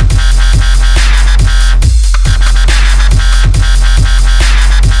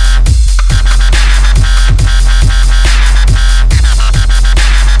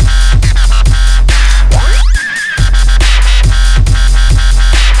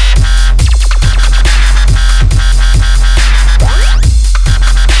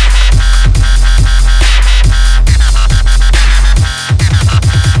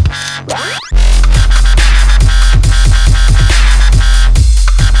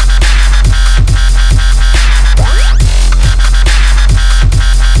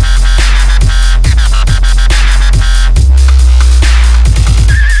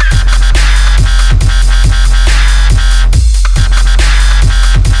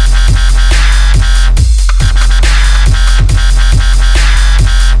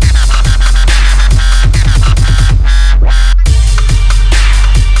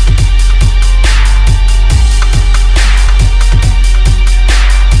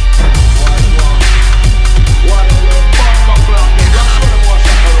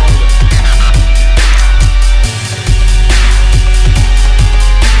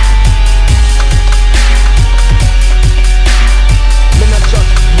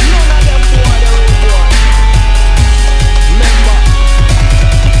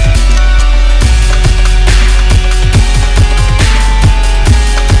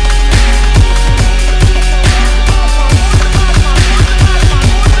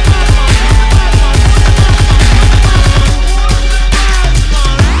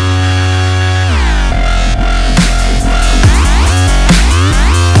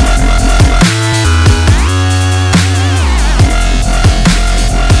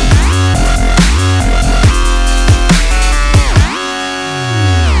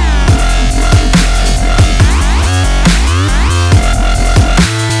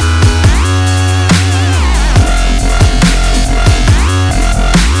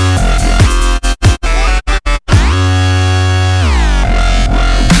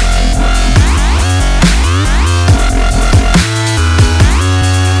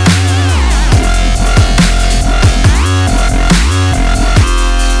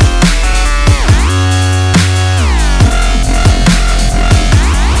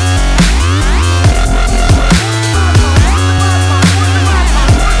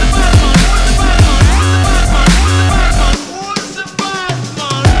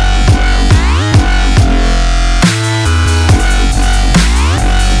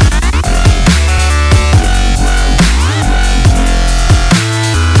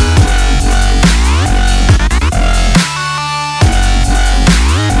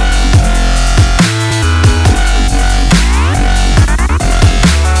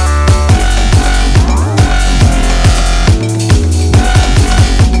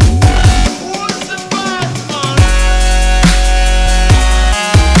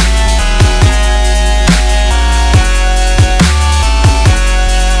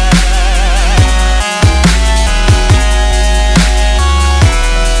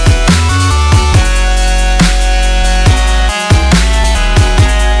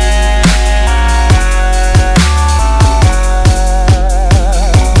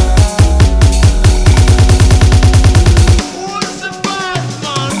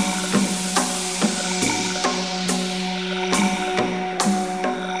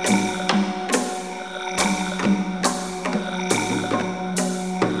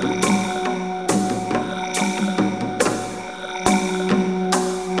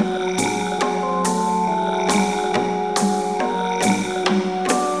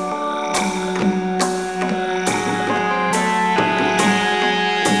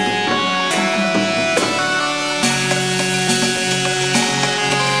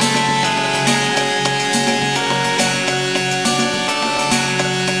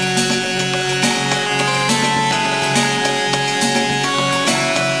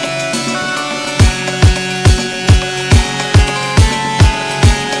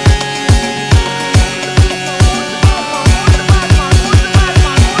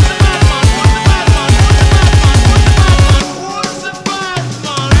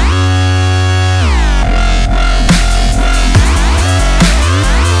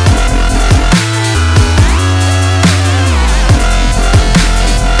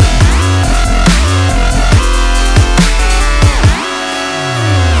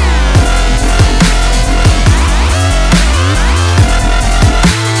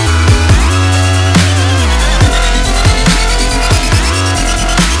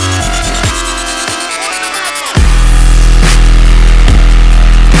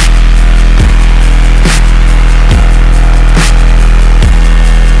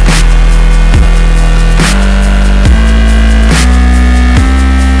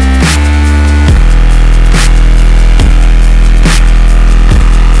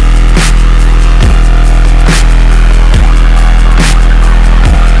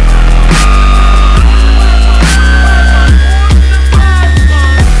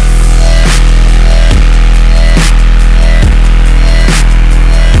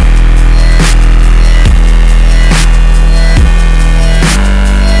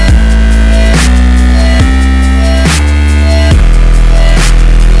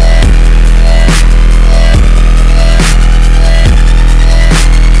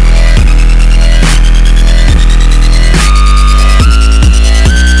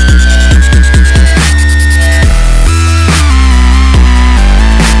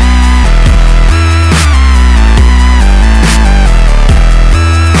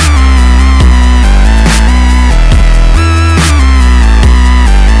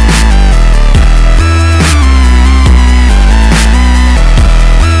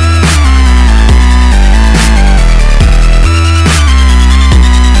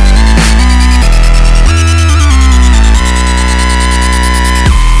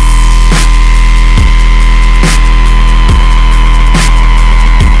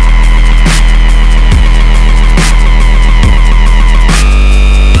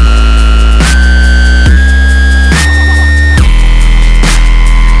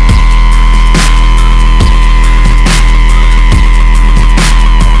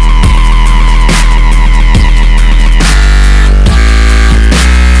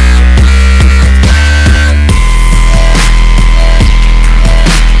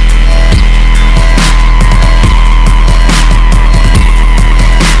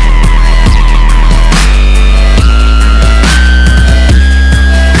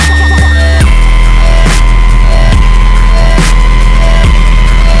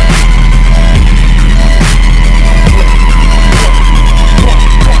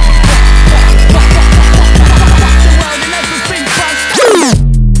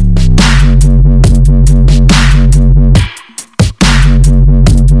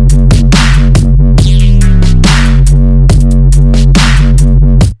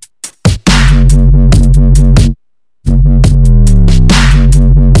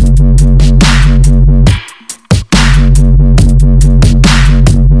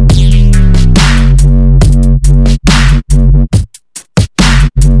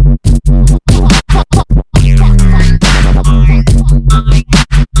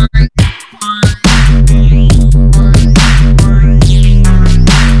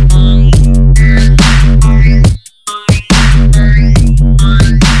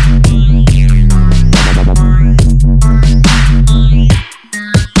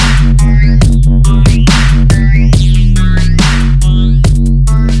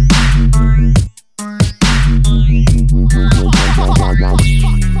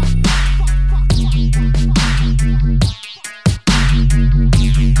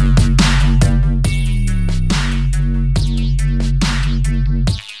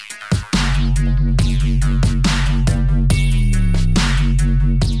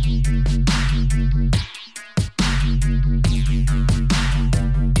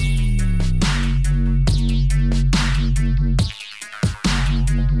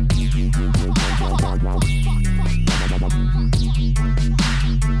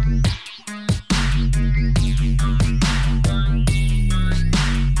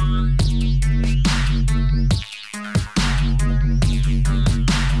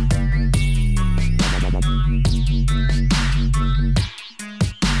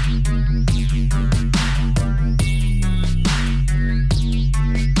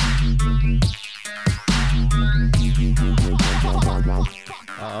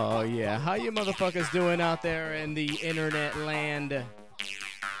 How you motherfuckers doing out there in the internet land?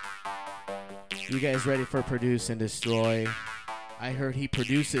 You guys ready for Produce and Destroy? I heard he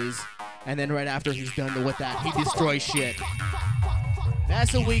produces, and then right after he's done with that, he destroys shit.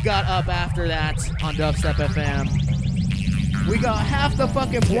 That's what we got up after that on Dubstep FM. We got half the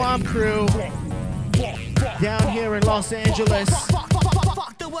fucking Guam crew down here in Los Angeles.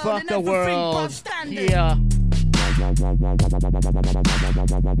 Fuck the world. Yeah.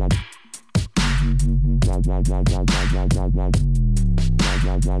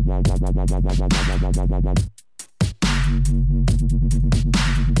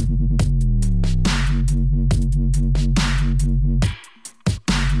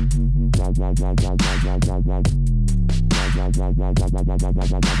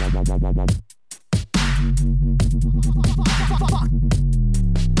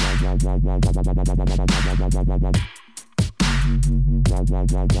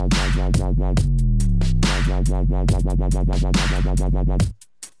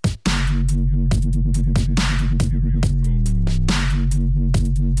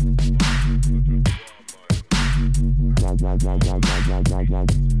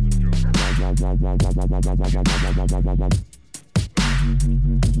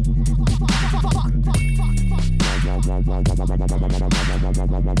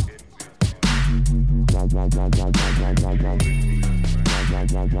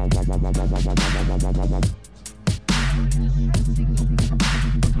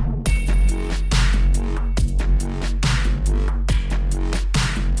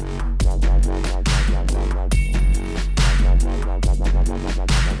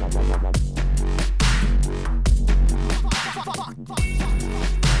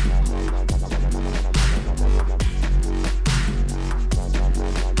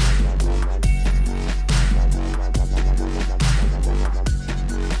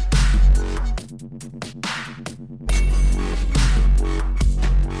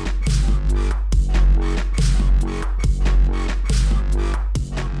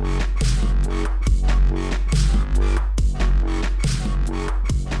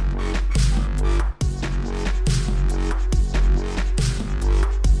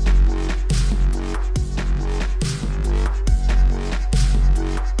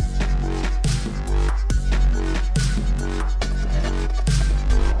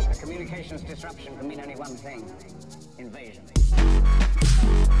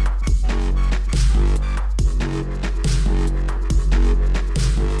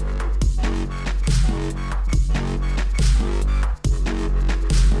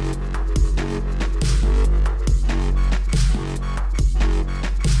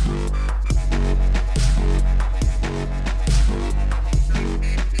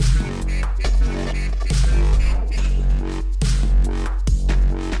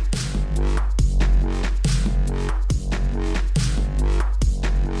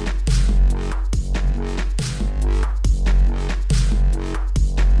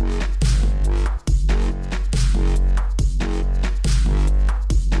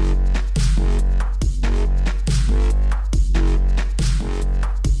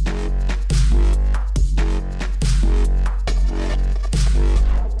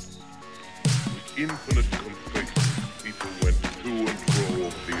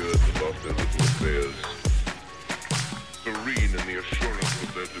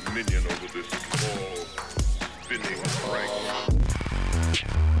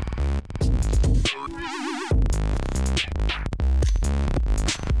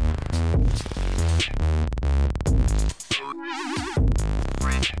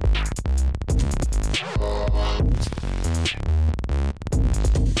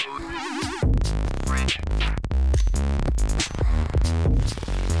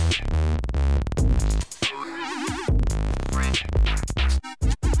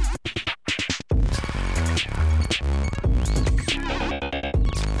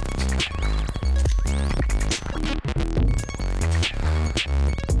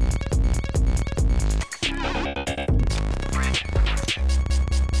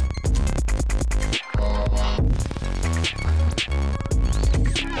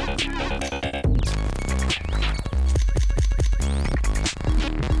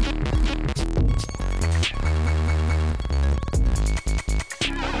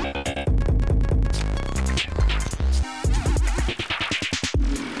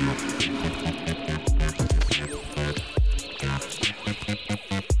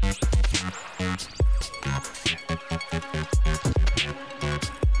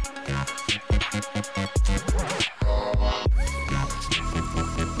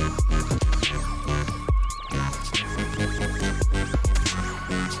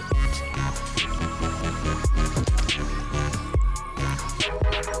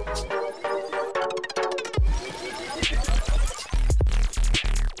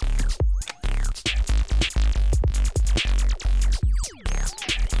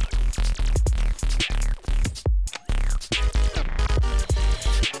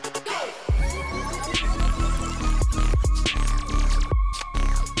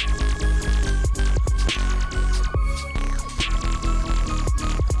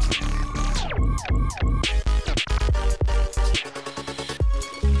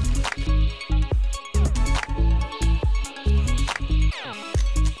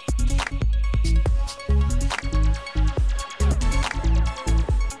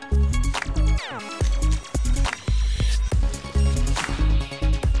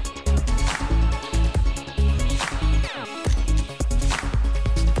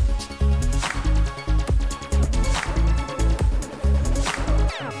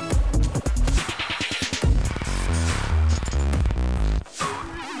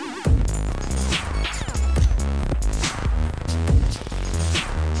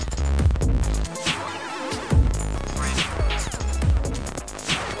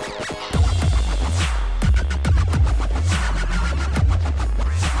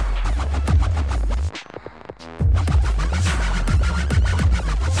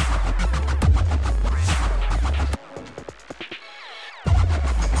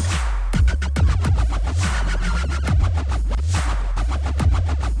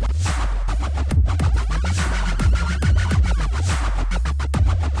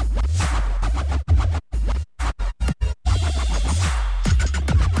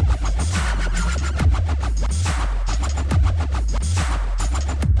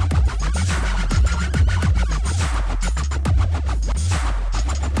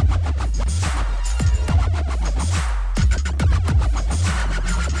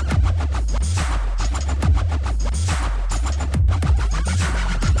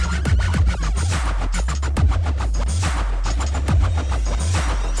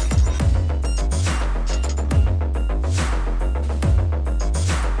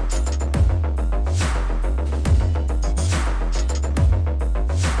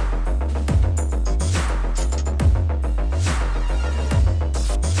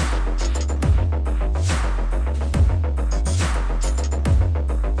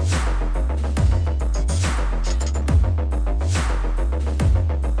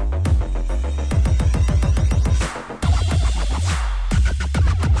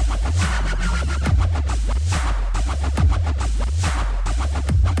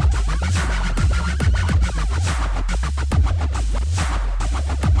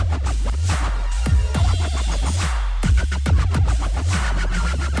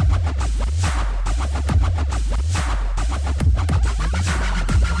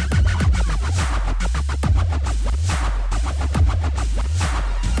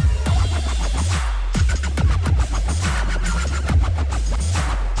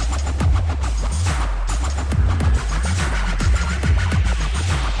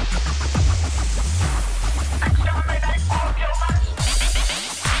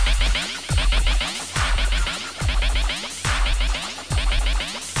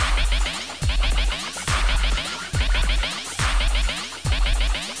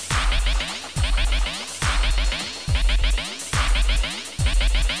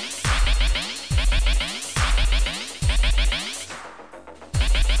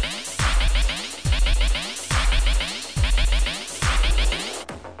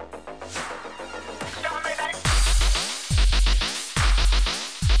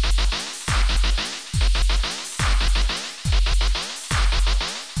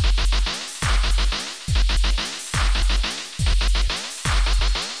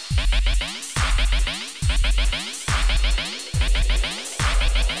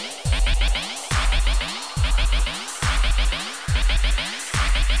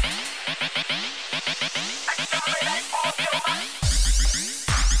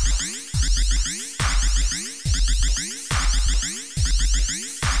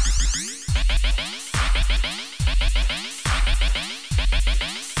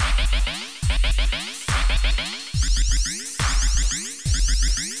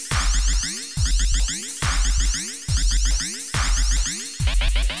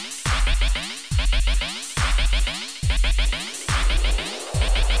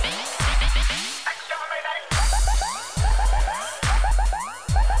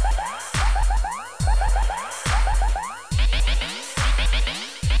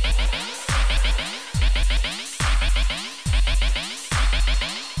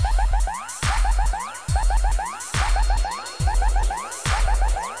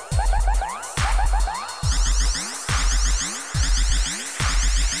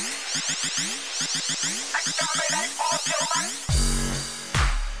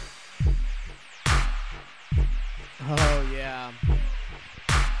 Oh, yeah.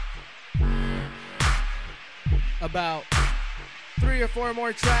 About 3 or 4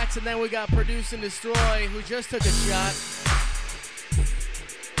 more tracks, and then we got Produce and Destroy, who just took a shot.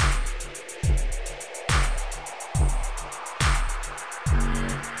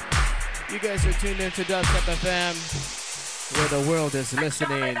 You guys are tuned into Dubstep FM, where the world is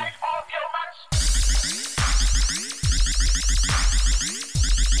listening.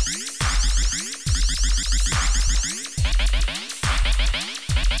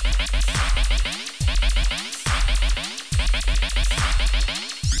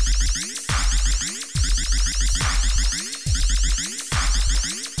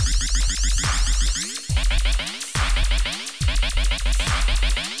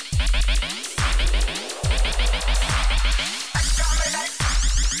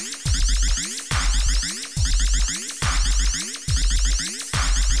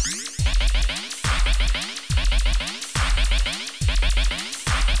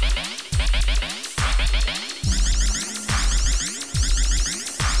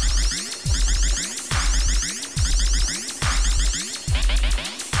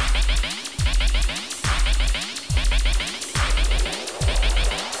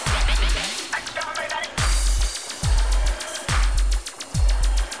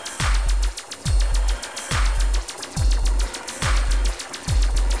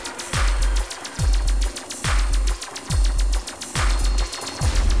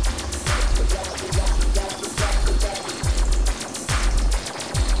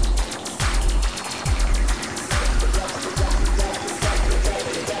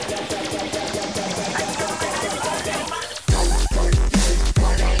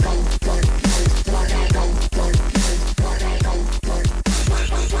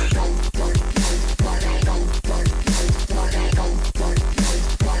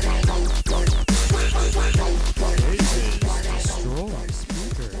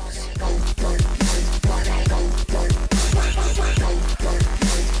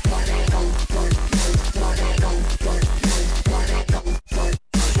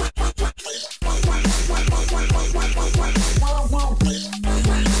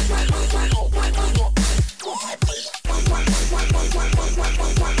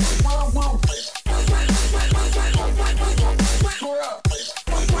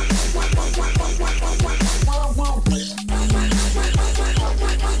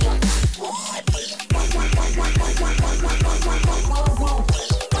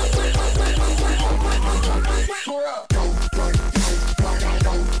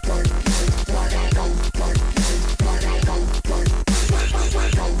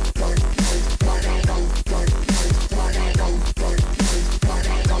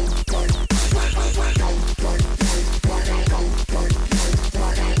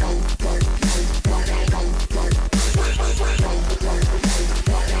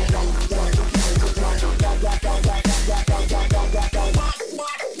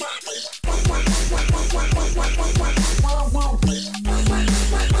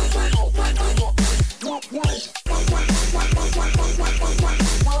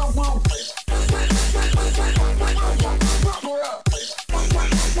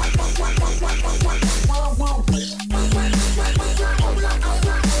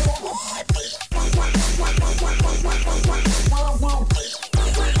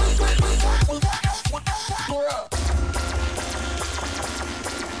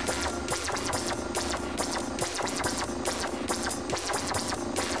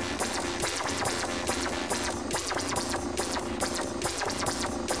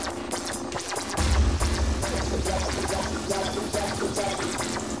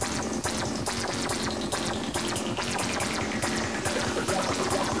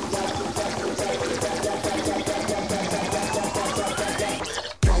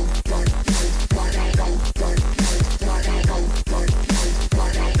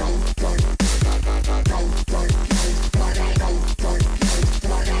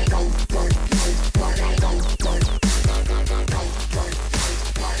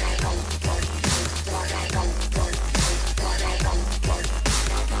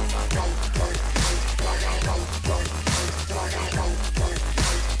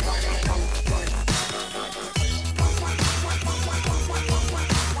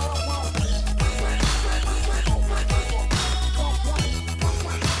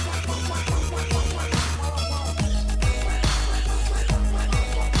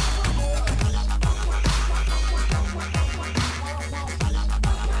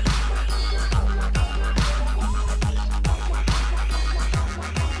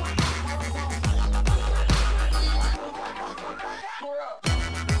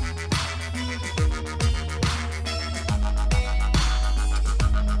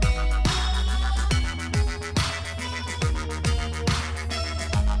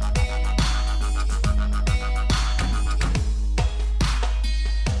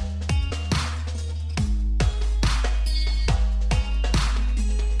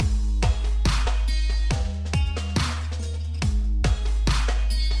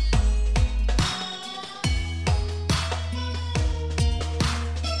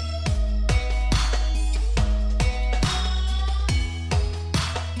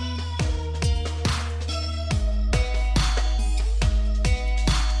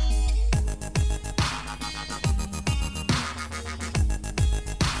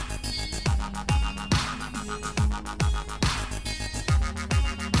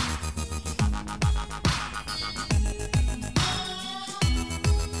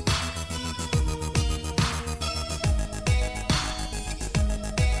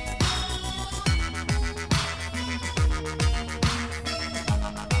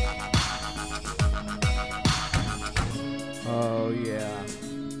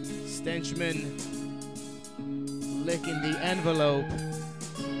 Benjamin licking the envelope.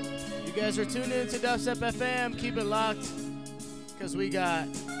 You guys are tuned in to Dubstep FM. Keep it locked, because we got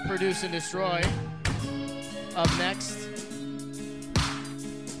Produce and Destroy up next.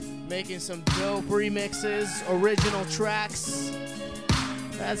 Making some dope remixes, original tracks.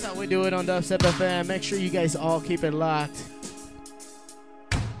 That's how we do it on Dubstep FM. Make sure you guys all keep it locked.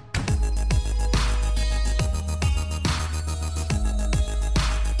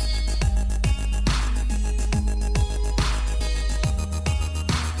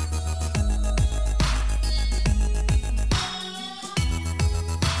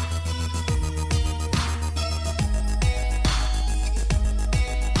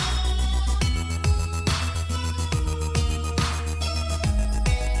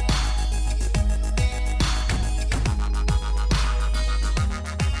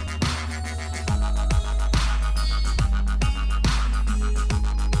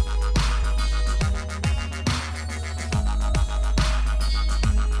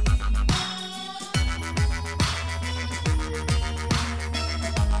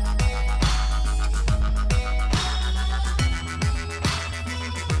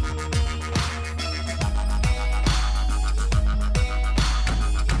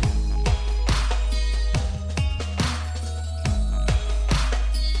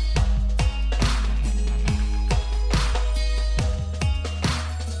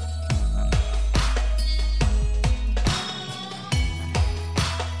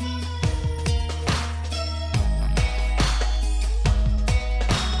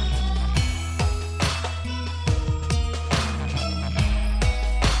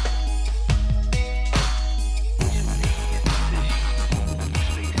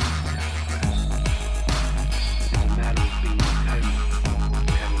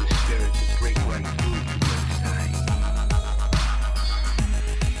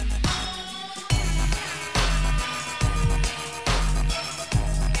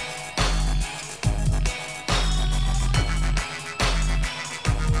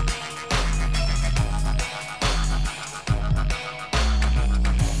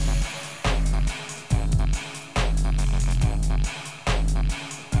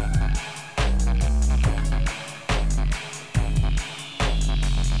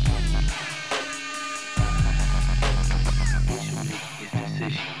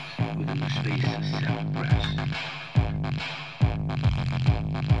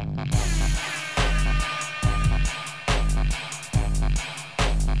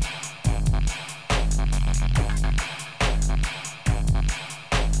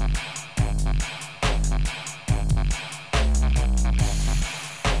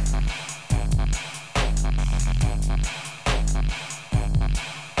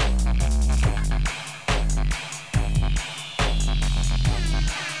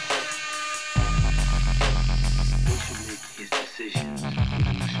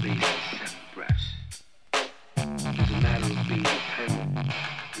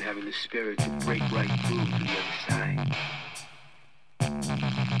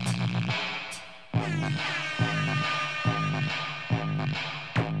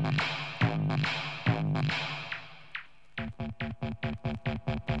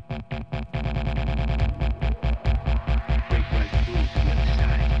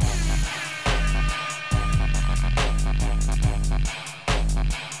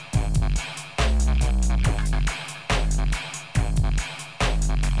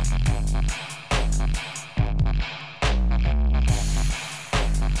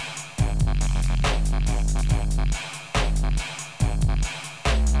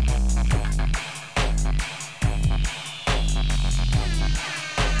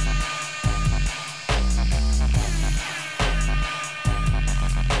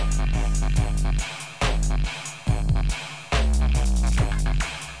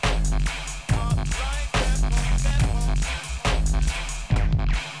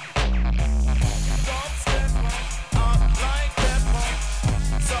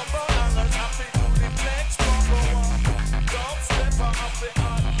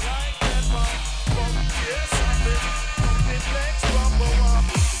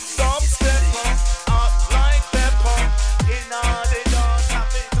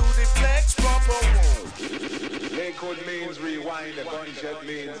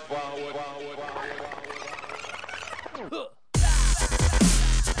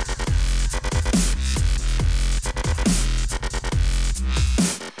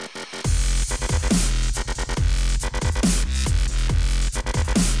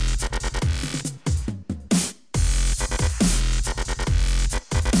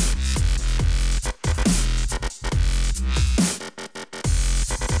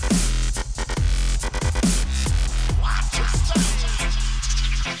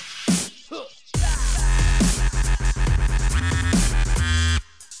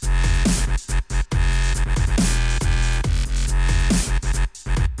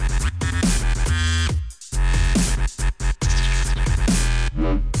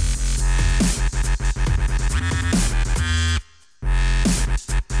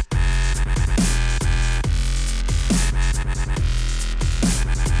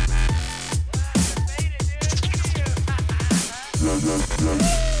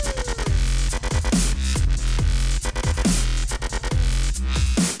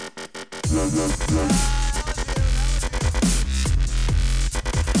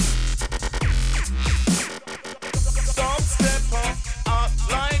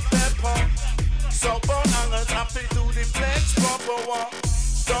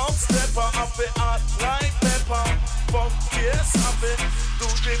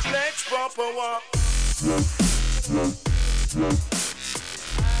 Triplex proper one.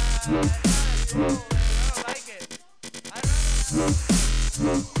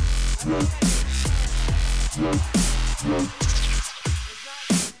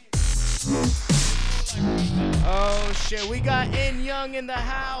 Oh shit, we got In Young in the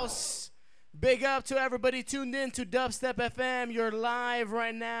house. Big up to everybody tuned in to Dubstep FM. You're live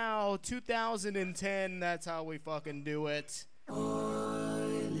right now, 2010. That's how we fucking do it.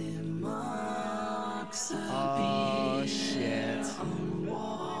 Oh shit.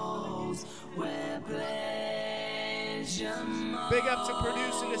 Big up to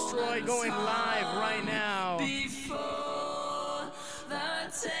Produce and Destroy going live right now. Before the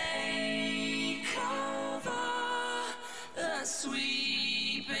takeover, the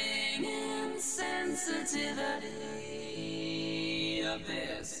sweeping insensitivity of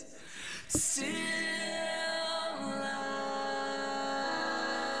this still life.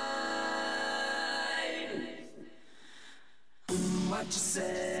 What you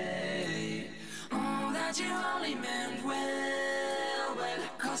say? That you only meant well,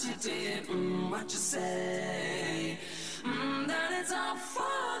 cause you did. What you say? That it's all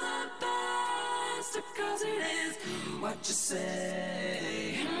for the best, cause it is. What you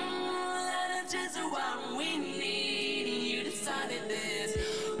say? That it's just what we need. You decided this.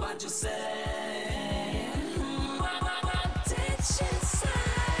 What you say? What did you say?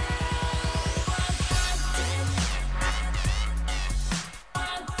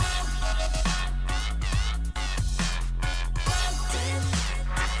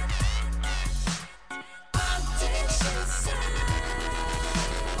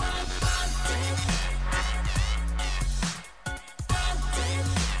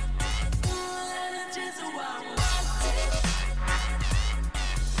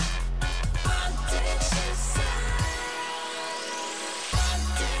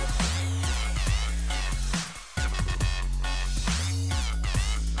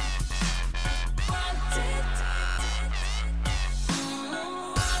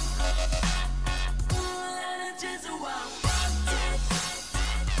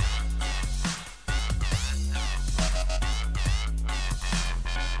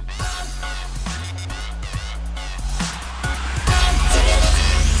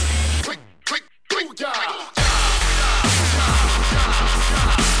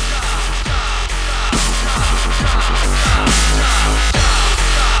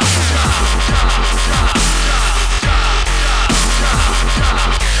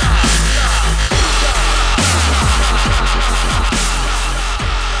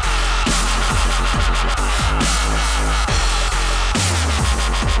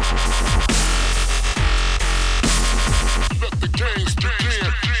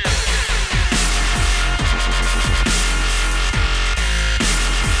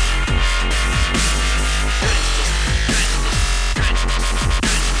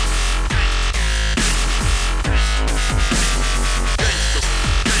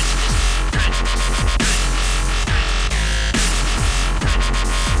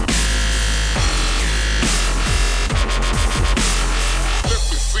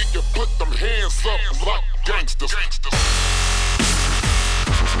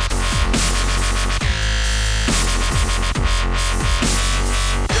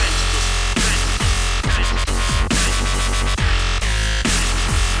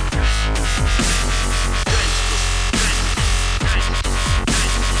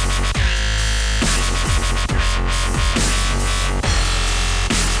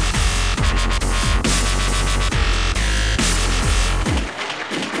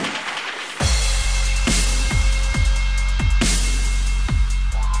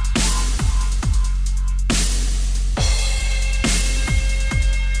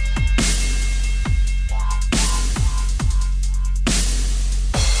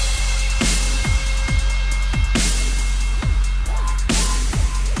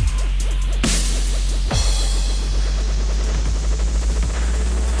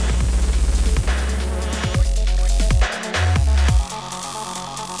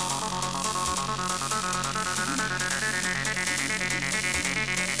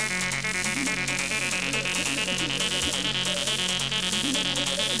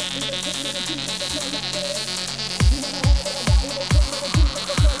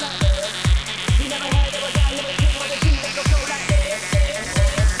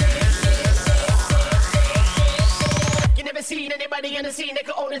 Anybody in the scene that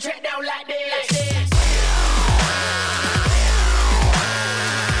could own a track down like this.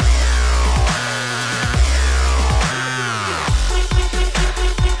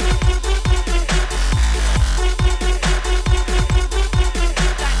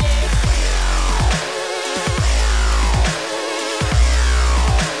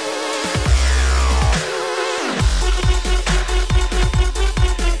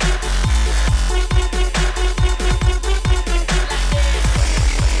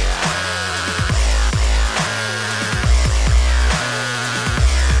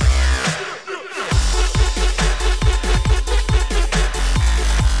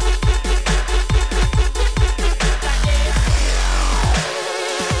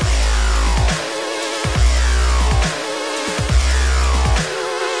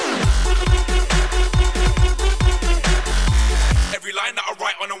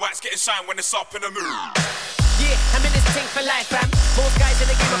 shine when it's up in the mood. Yeah, I'm in this thing for life, fam. Most guys in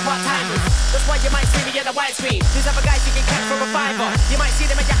the game are part-timers. That's why you might see me at the widescreen. These other guys you can catch from a fiver. You might see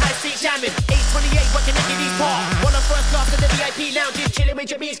them at your high street jamming. 828 working at these park. One on first class in the VIP lounges, chilling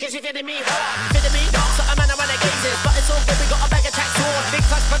with your beats, cause you feeling me. Feeling me? So I'm on the cases, but it's all good, we got a bag of tracks on. Big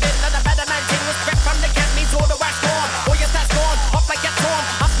touch for this, and a better man thing was prep from the camp, means all the wax gone. All your stats gone, hop like you're torn.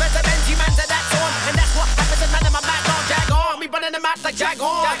 I'm spread the Benji, man, to that torn. And that's what happens, and man, I'm a mad dog, jag on. We running the map like jag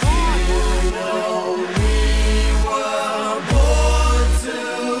on.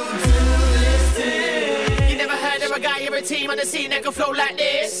 Team on the scene that can flow like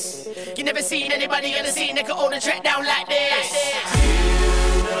this. You never seen anybody on the scene that can hold a track down like this. You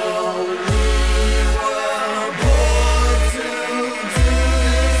know we were born to do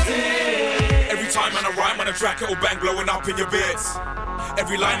this. Every time on a rhyme on a track, it'll bang, blowing up in your bits.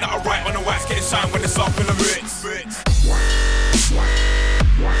 Every line that I write on the wax, getting shine when it's up in the mix.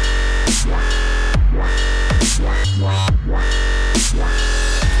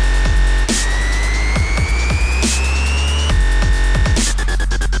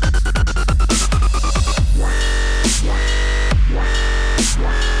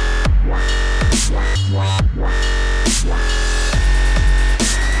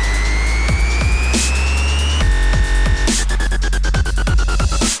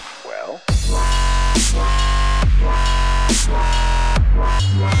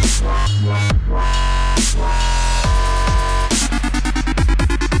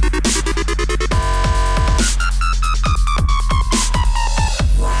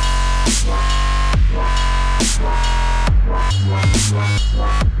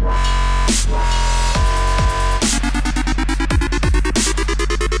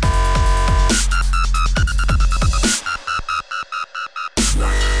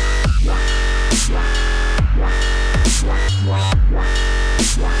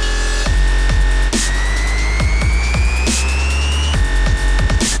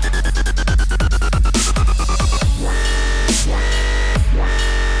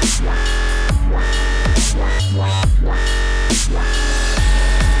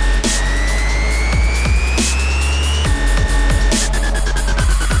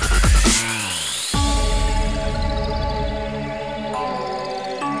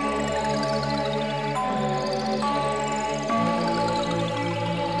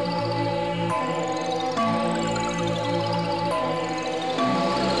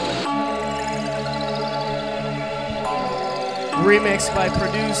 Remixed by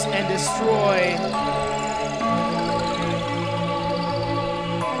Produce and Destroy.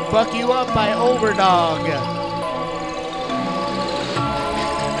 Fuck You Up by Overdog.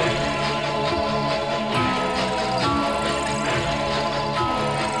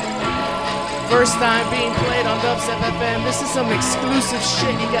 First time being played on Dubstep FM. This is some exclusive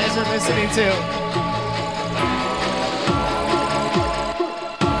shit you guys are listening to.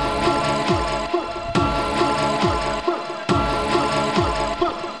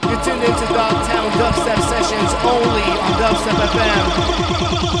 Into Dogtown Dubstep sessions only on Dubstep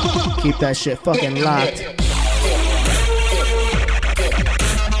FM. Keep that shit fucking locked.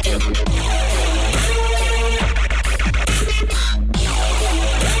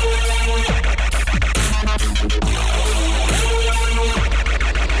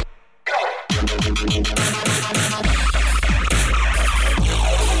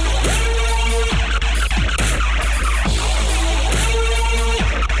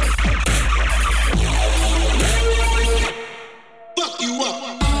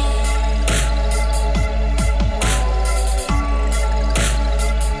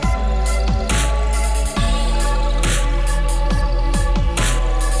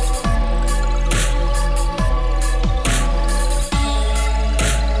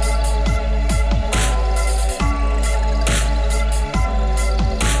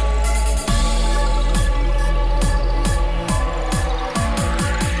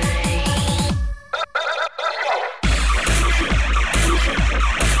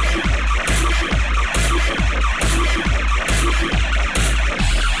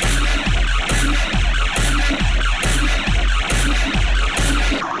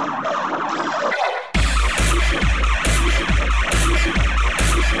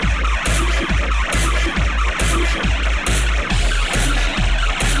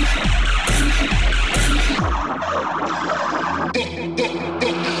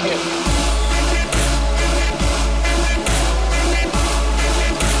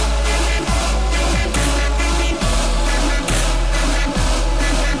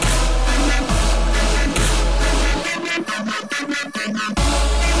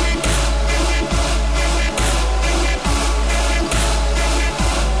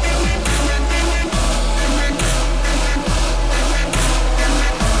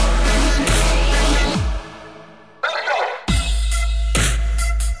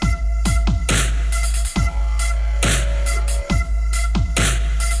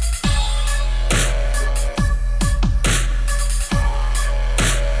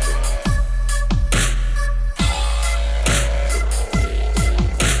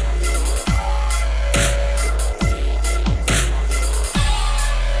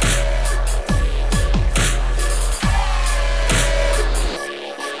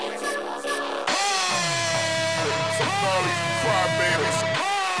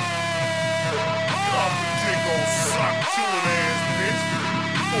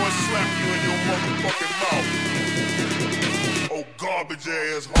 smack you in your motherfucking mouth. Oh, garbage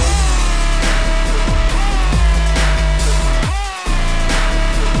ass hoe.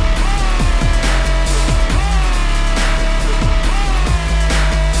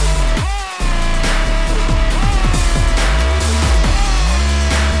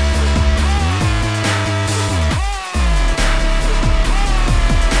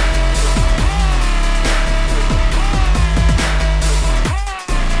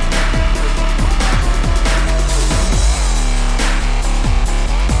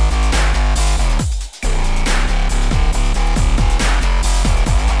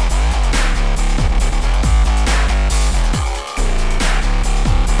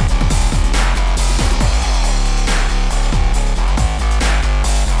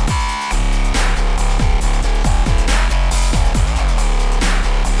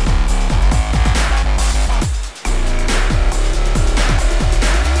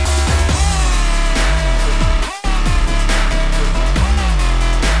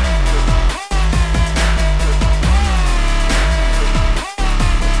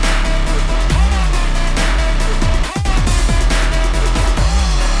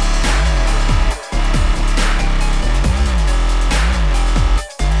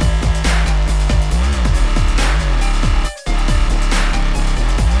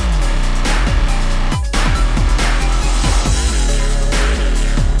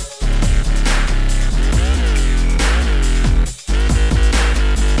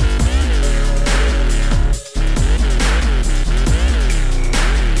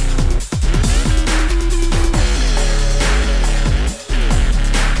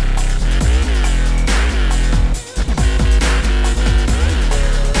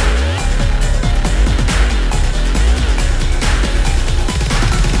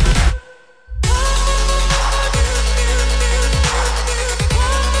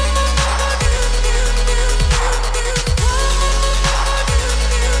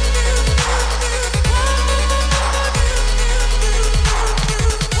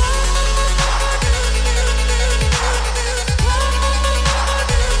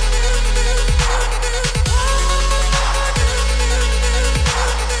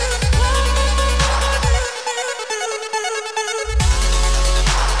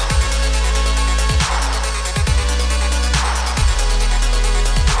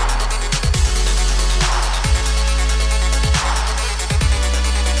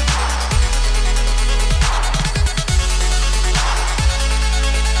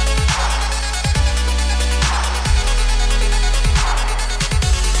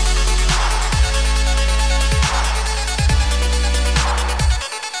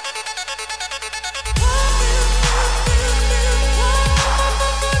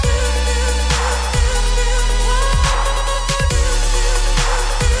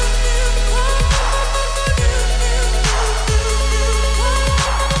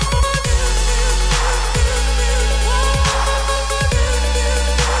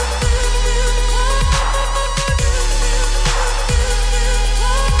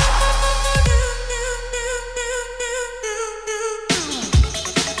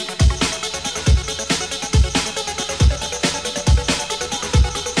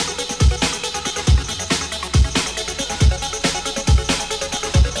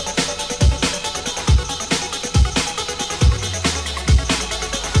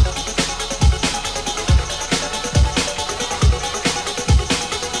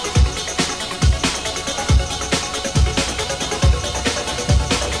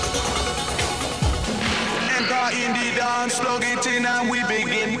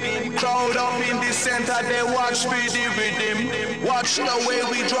 Crowd up in the center, they watch me the rhythm. Watch the way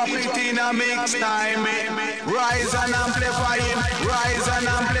we drop it in a mix time. Rise and amplifying, rise and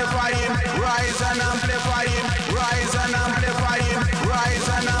amplifying, rise and amplifying, rise and amplifying, rise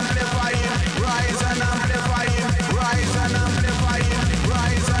and amplifying, rise and amplifying, rise and amplifying,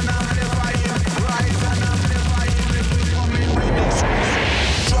 rise and amplifying, rise and amplifying.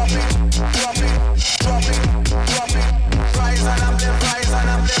 Drop it, drop it, drop it, drop it. Rise and amplify, rise and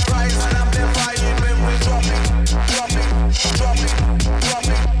amplify, rise and amplify it when we drop it, drop it, drop it, drop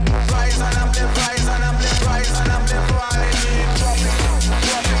it. Rise and amplify, rise and amplify, rise and amplify it. Drop it,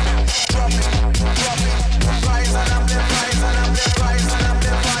 drop it, drop it, drop it. Rise and amplify.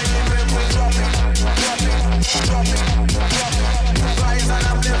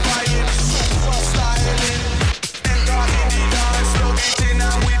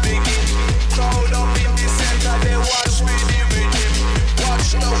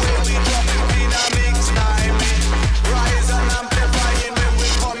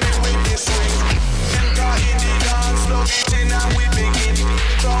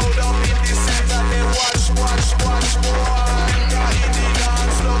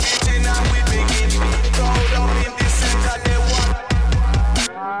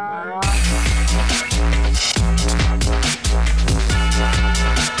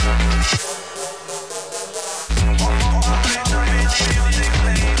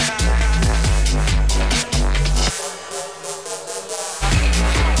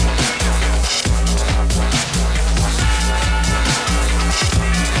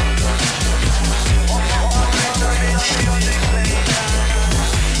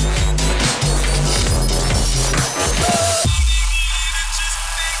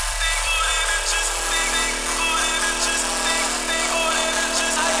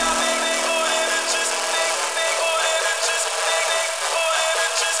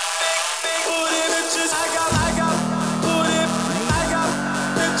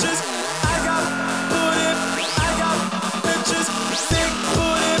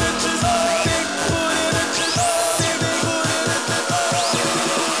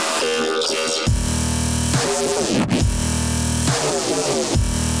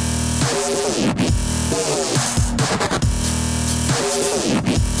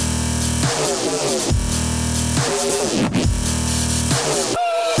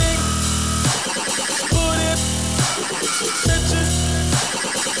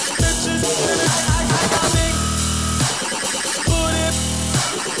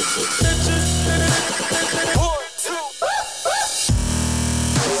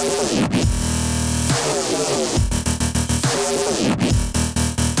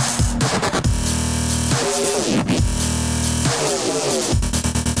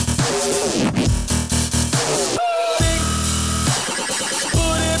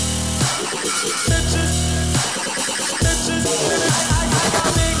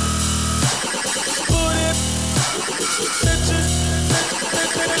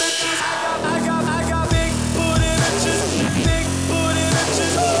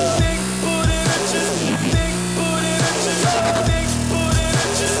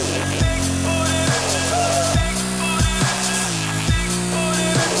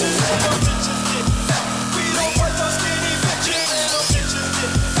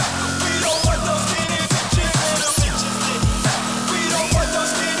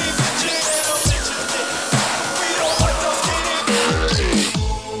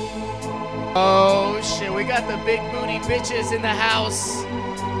 Bitches in the house.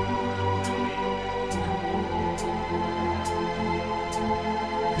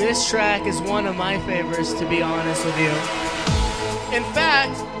 This track is one of my favorites, to be honest with you. In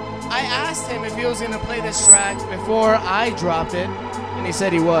fact, I asked him if he was going to play this track before I dropped it, and he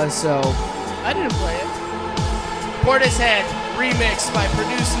said he was, so I didn't play it. Portishead remix by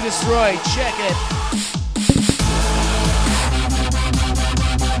Produce and Destroy. Check it.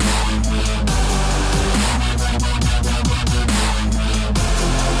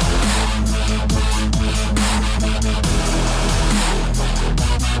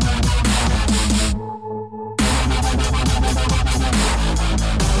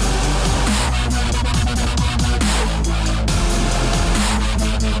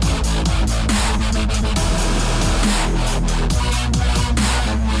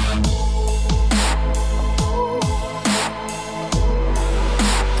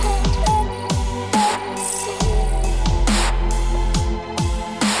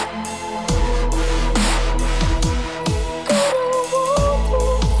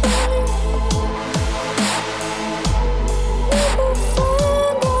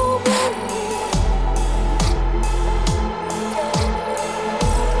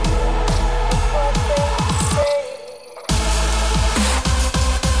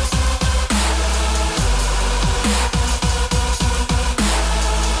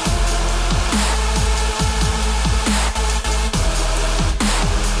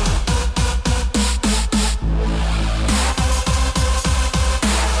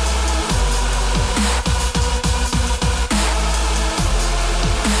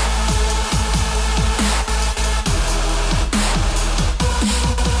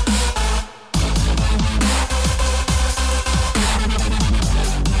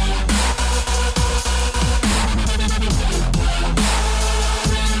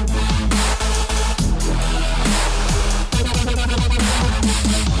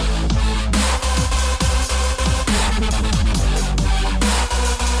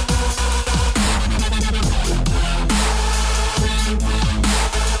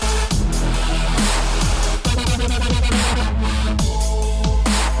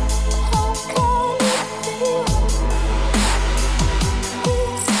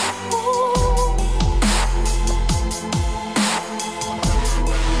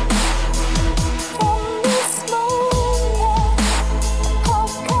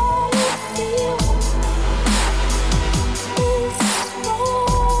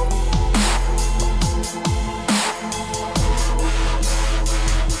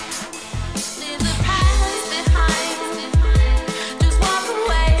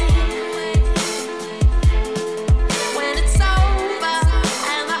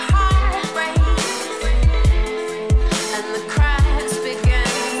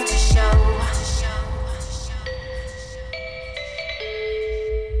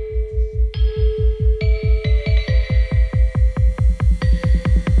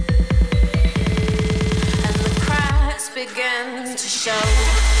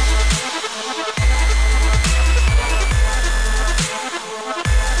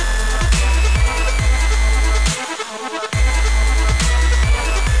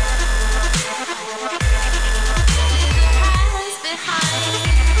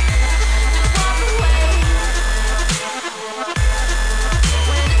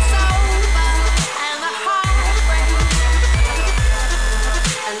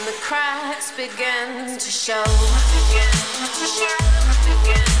 cracks begin to show.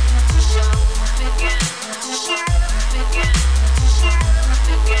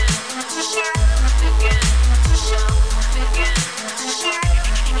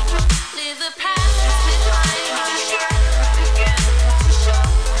 Leave the past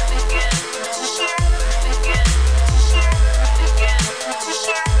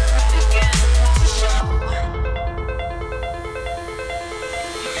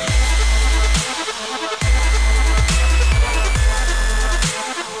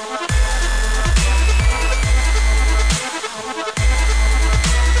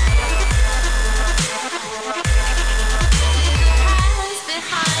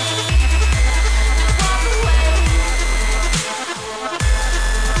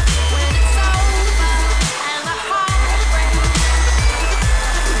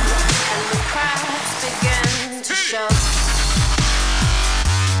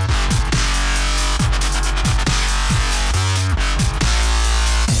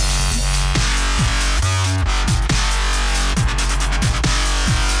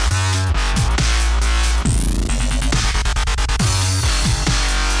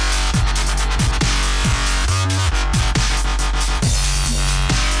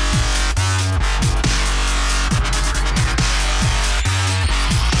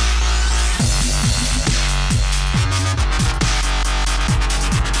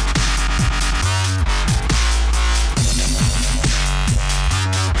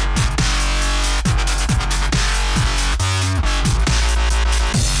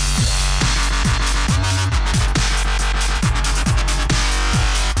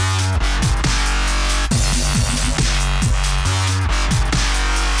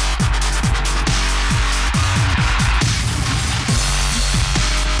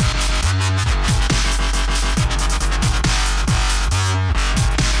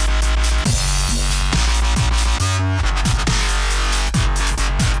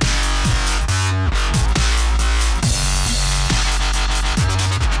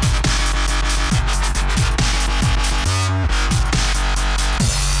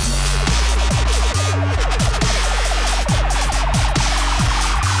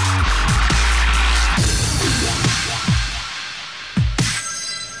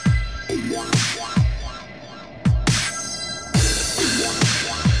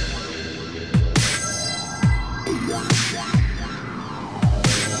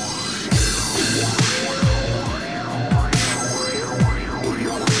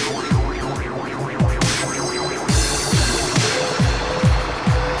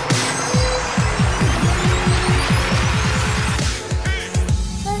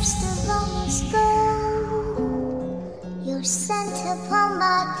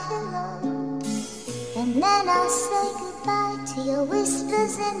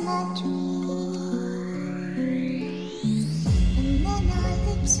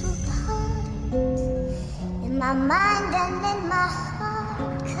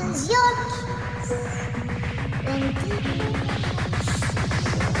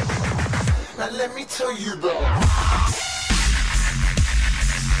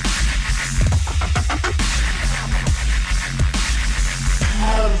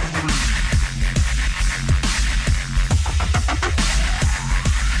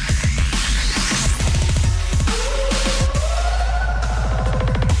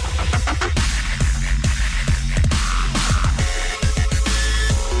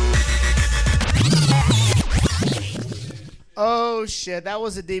Oh shit, that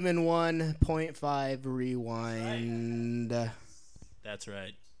was a Demon 1.5 rewind. That's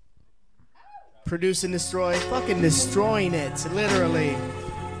right. Produce and destroy, fucking destroying it, literally.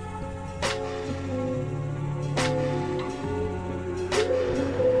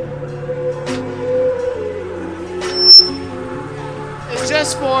 It's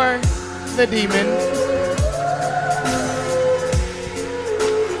just for the Demon.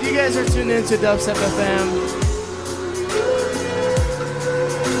 You guys are tuned into Dubstep FM.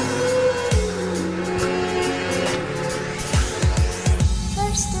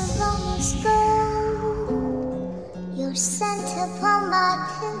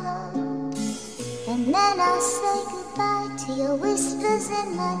 And then I say goodbye to your whispers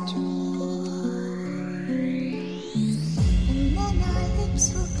in my dreams. And then our lips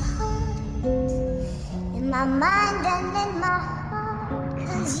will part in my mind and in my heart.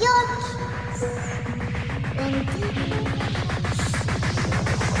 'Cause your kiss went deep in my heart.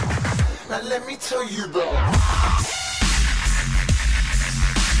 Now let me tell you about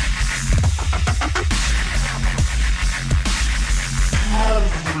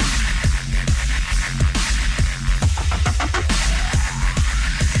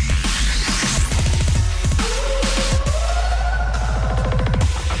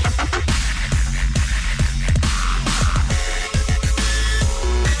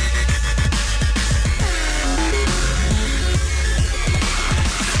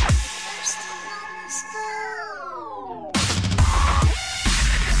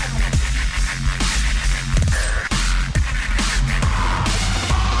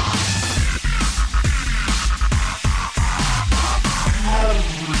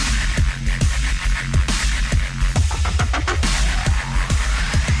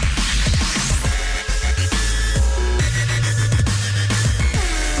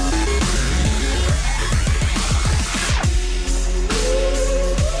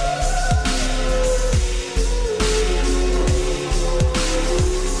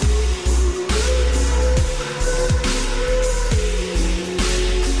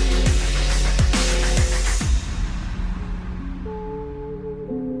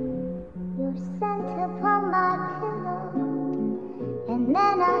And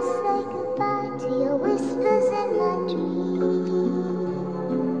then I say goodbye to your whispers in my dreams.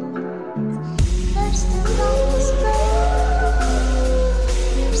 First the longest breath,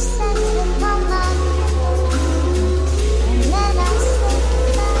 your scent upon my breath. And then I say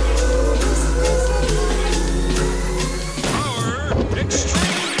goodbye to your whispers in my dreams. Power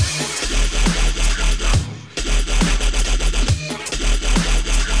extreme.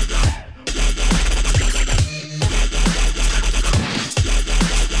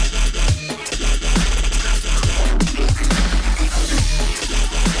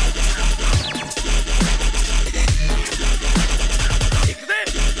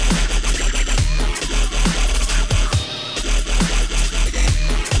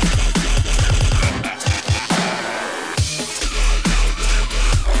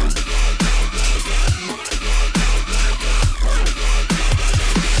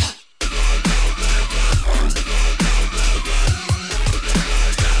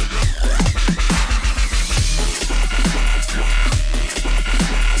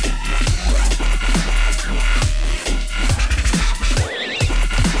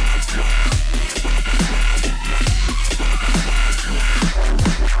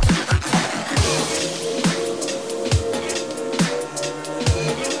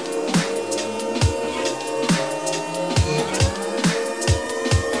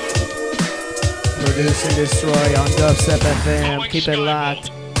 Produce and Destroy on Dubstep FM. Keep it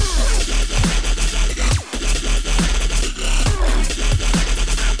locked.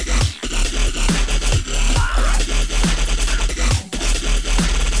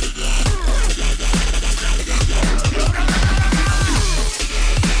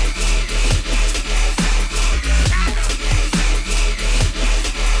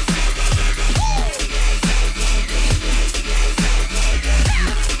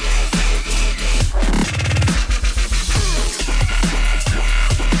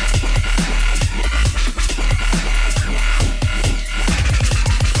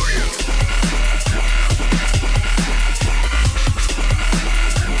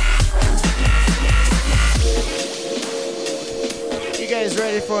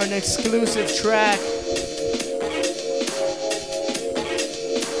 For an exclusive track.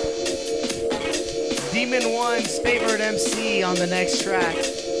 Demon One's favorite MC on the next track,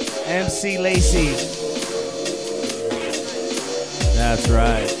 MC Lacey. That's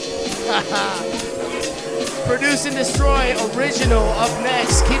right. Produce and Destroy original up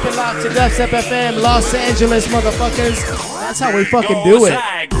next. Keep it locked to Dubstep FM, Los Angeles, motherfuckers. That's how we fucking do it.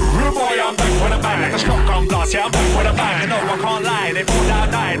 Rude boy, I'm back with a bang. Like a shotgun blast, yeah, I'm back with a bang. No, I can't lie, they thought I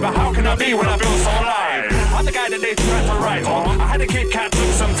died. But how can I be when I feel so alive? I'm the guy that they tried to write on. I had a Kit Kat,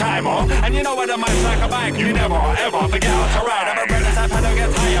 took some time on. And you know what, I might like a bike. You never, ever forget how to ride. I'm a brother, I've had to get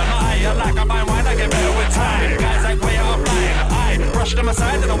higher, not higher. Like a fine wine, I get better with time. Guys like way out blind. I brush them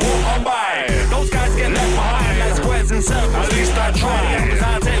aside and I walk on by. Those guys get left behind like squares and circles. At least I try. Cause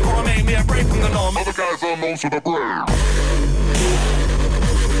I take or make me a break from the norm. Other guys are known to the brain.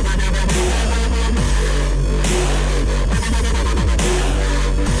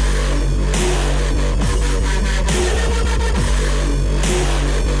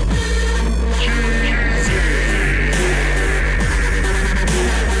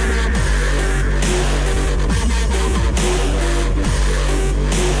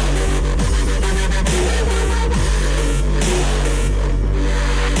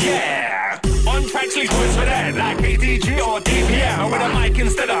 Actually quiz for that, like ADG or DPM, with a mic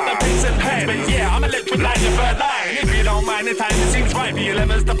instead of the bass and pen. But yeah, I'm electric like your third line. If you don't mind the time, it seems right for your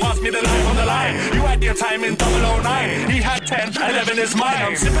lemons to pass me the line on the line. You had your time in 009, he had 10, 11 is mine.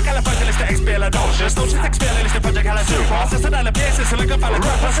 I'm supercalifragilisticexpialidocious, no shit expialidocious, just another basis, so look up at the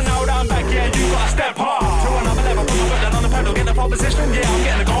rappers, and now that I'm back, yeah, you gotta step hard. To another level, put my foot down on the pedal, get the pole position, yeah, I'm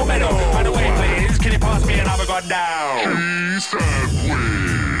getting the gold medal. By the way, please, can you pass me another god down? She said we.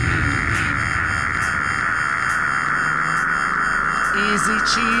 Easy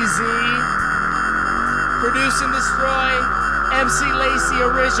cheesy. Produce and Destroy. MC Lacey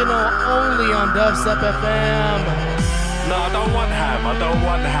original only on Dubstep FM. No, I don't want ham. I don't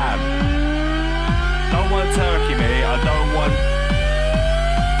want ham. Don't want turkey, mate. I don't want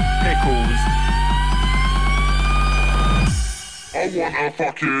pickles. I want a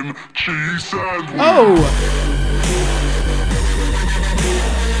fucking cheese sandwich. Oh!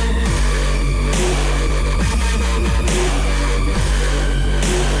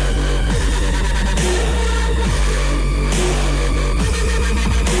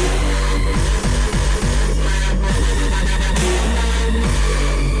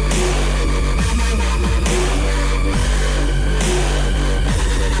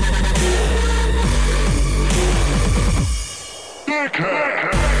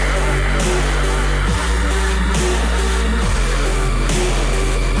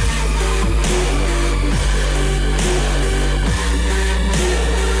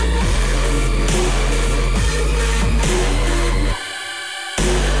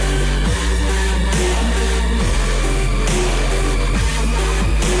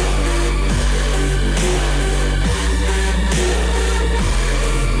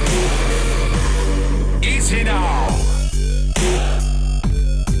 Easy now.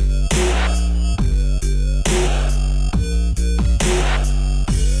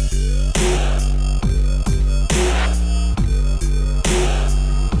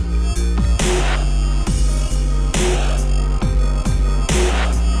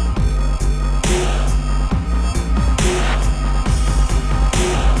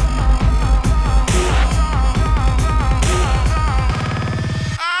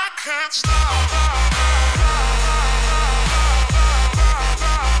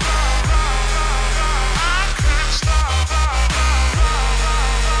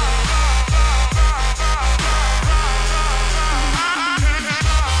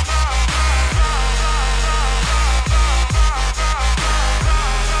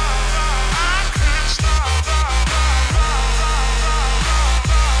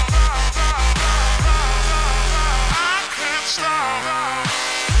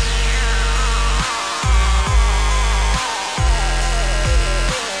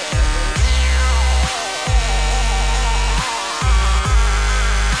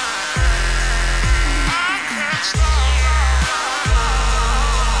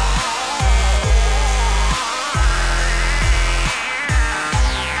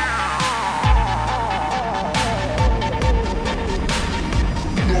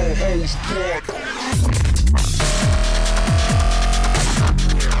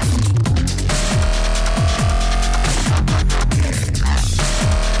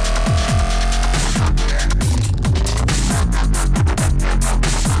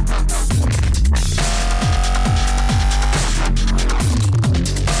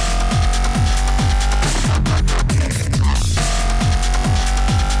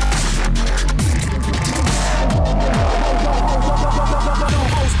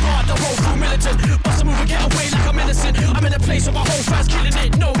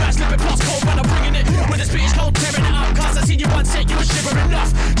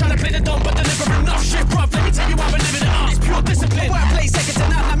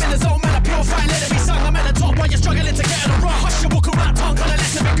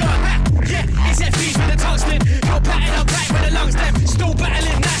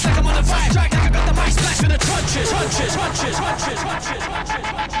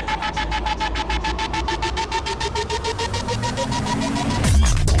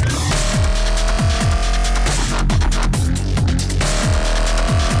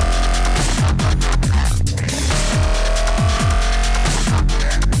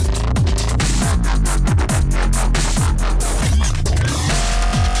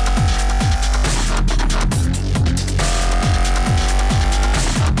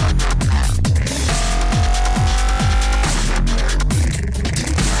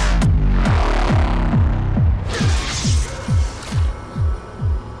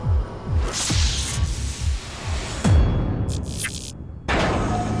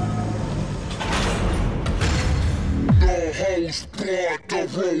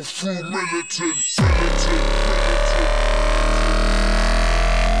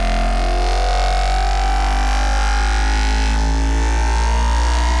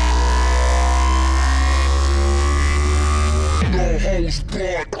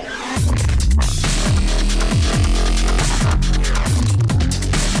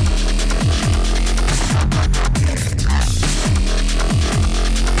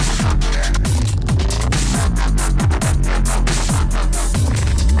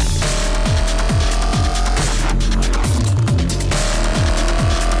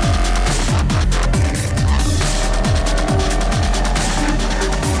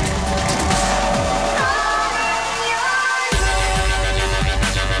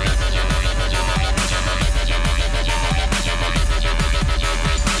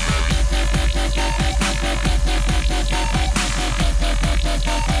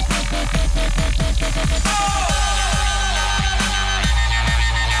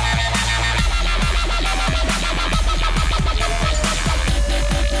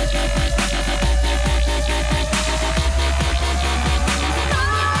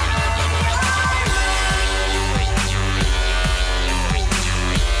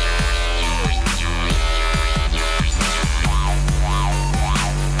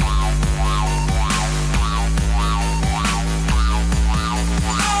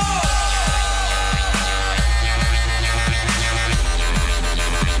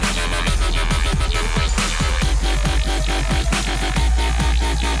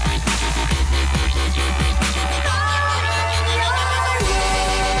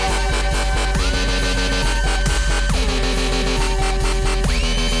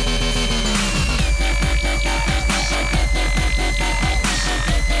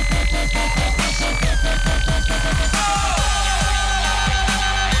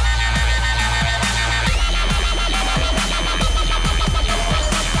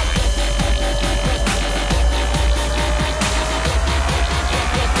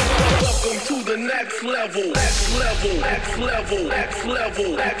 the next level. Next level, next level, next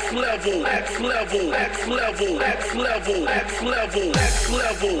level, next level, next level, next level, next level, next level, next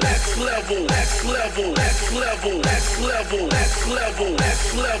level, next level, next level, next level, next level, next level,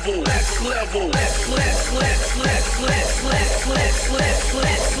 next level, next level, next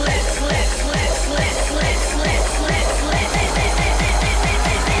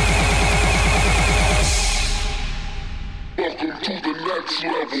welcome to the next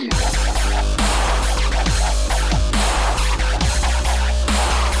level.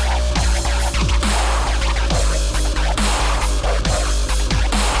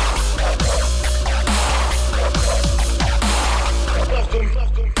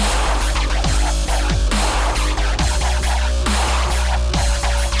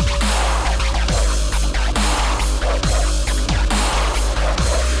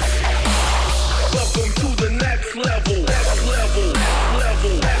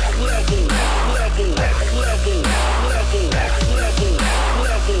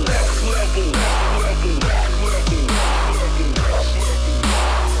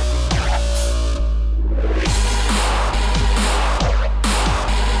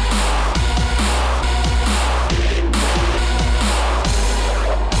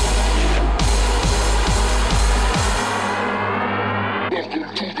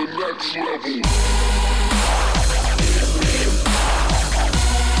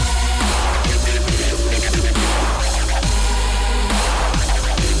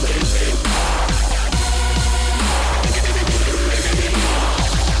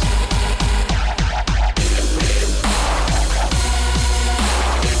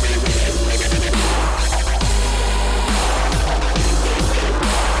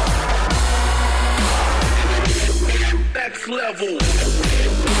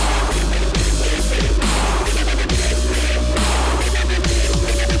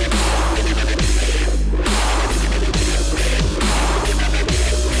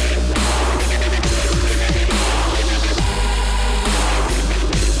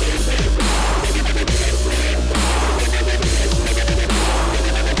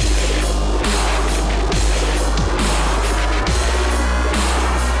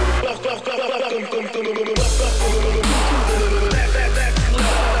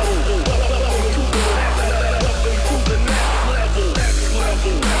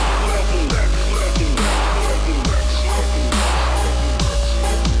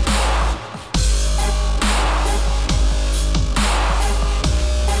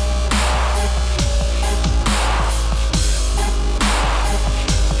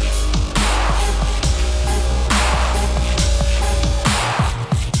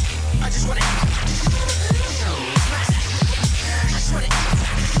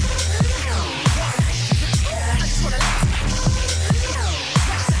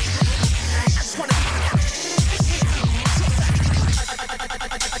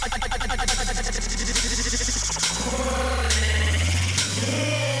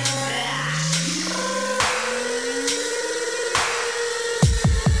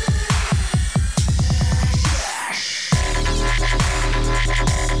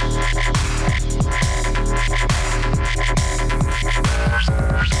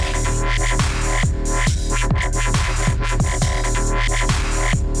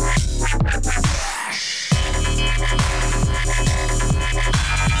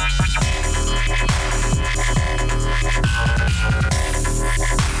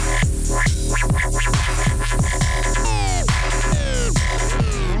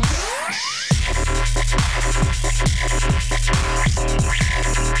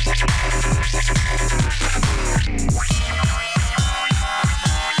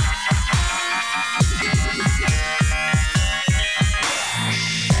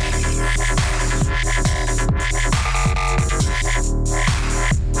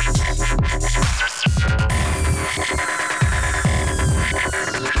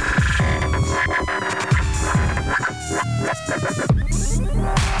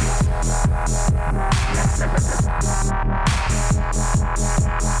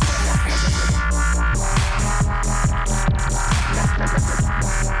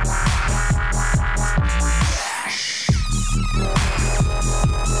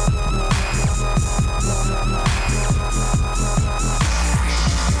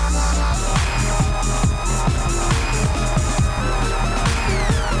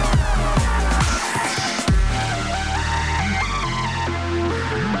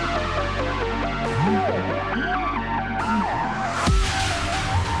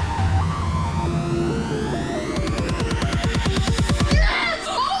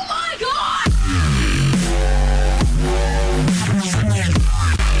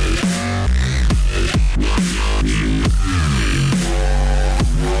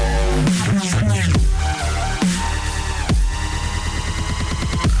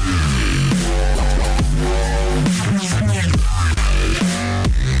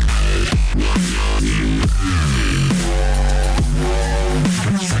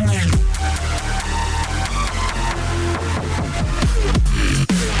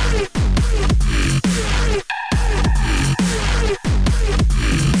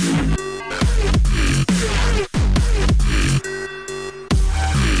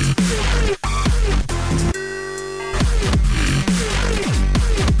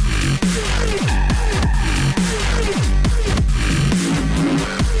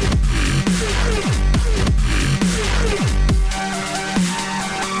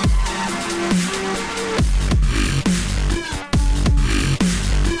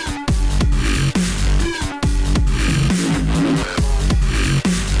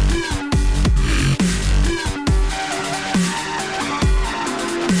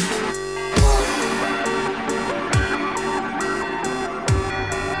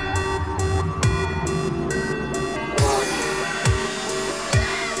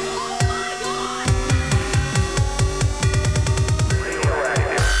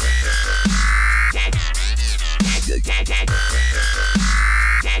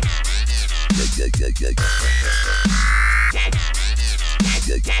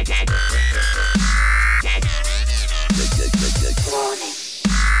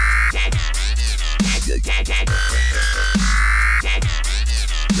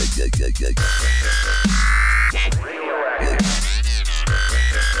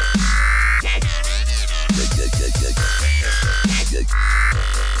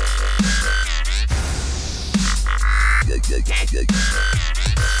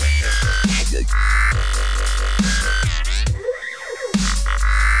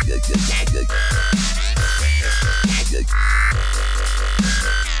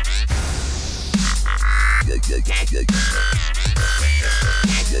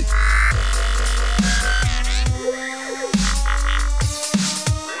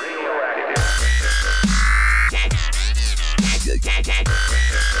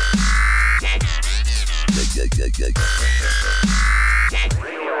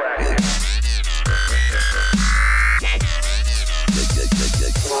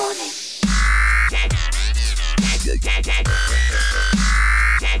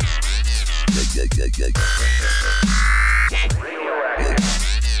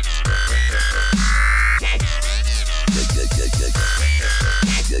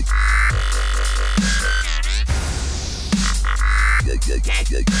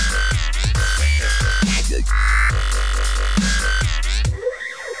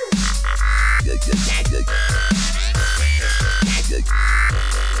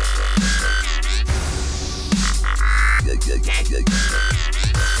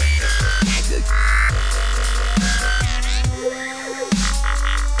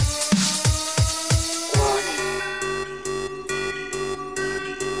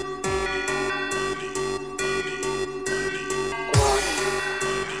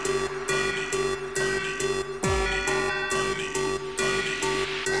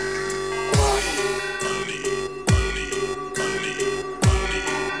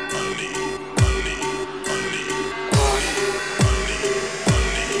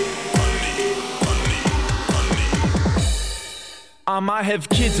 I might have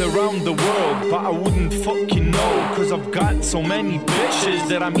kids around the world, but I wouldn't fucking know, cause I've got so many bitches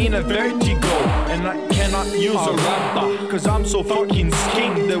that I'm in a vertigo, and I cannot use a rampa, cause I'm so fucking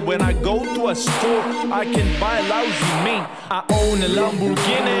skink that when I go to a store, I can buy lousy meat. I own a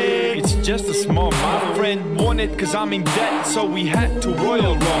Lamborghini, it's just a small model. My friend won it cause I'm in debt, so we had to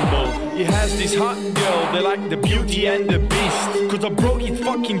Royal Rumble. He has this hot girl, they like the Beauty and the Beast, cause I broke his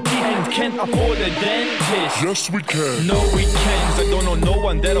fucking teeth and can't afford a dentist. Yes we can. No we can't, cause I don't know no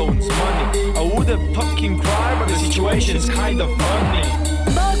one that owns money. I would've fucking cried, but the situation's kinda funny.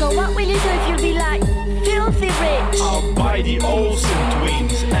 Bogo, what will you do if you be like filthy rich? I'll buy the Olsen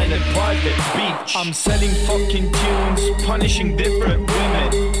twins and a private beach. I'm selling fucking tunes, punishing different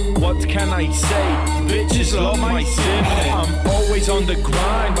women. What can I say? Bitches love my singing. I'm always on the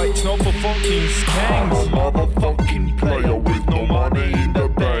grind, but it's not for fucking skanks. I'm a motherfucking player with no money in the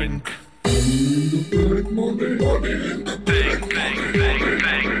bank. Money in the bank. Bang, bang,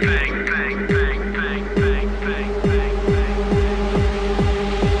 bang, bang, bang, bang, bang, bang, bang, bang, bang.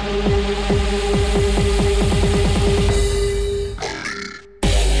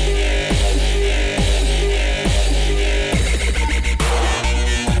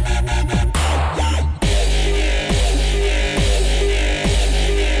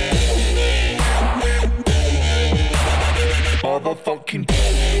 Motherfucking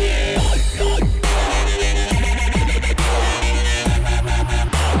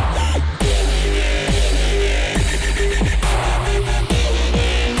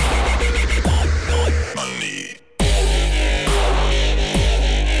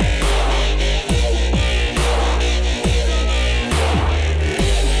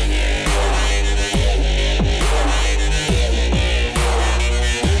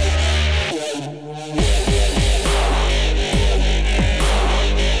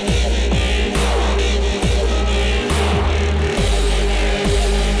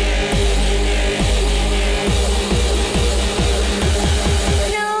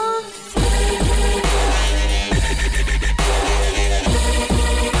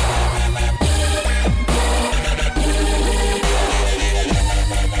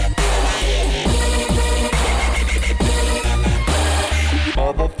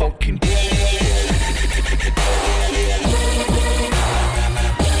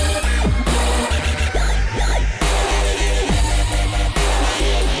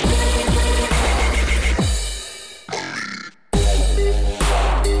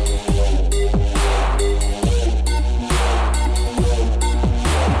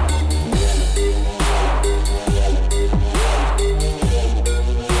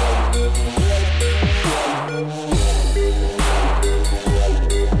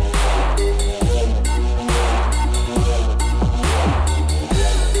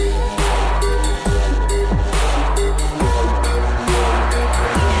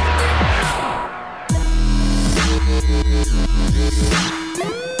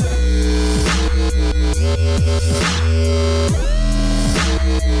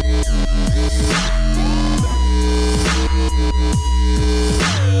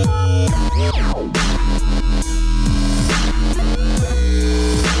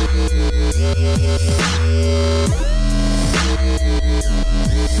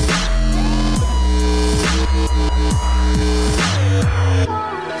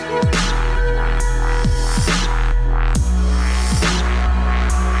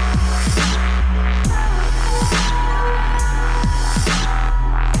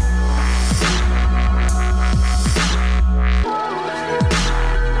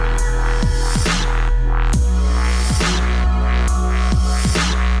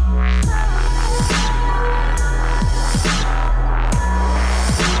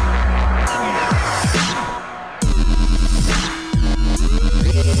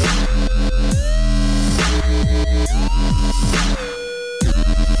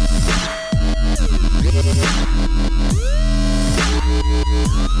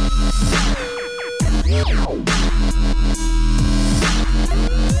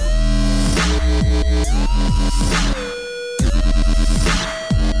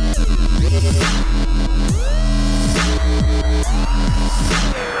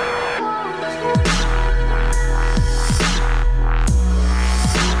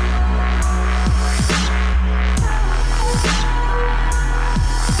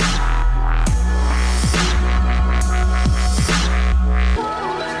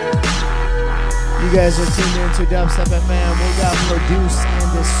You guys are tuned in to Dubstep FM. We got Produce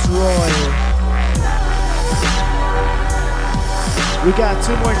and Destroy. We got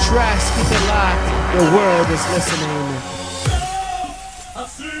 2 more tracks. Keep it locked. The world is listening.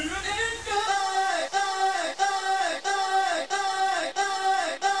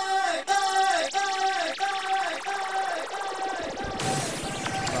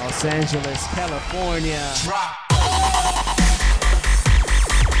 Los Angeles, California. Drop.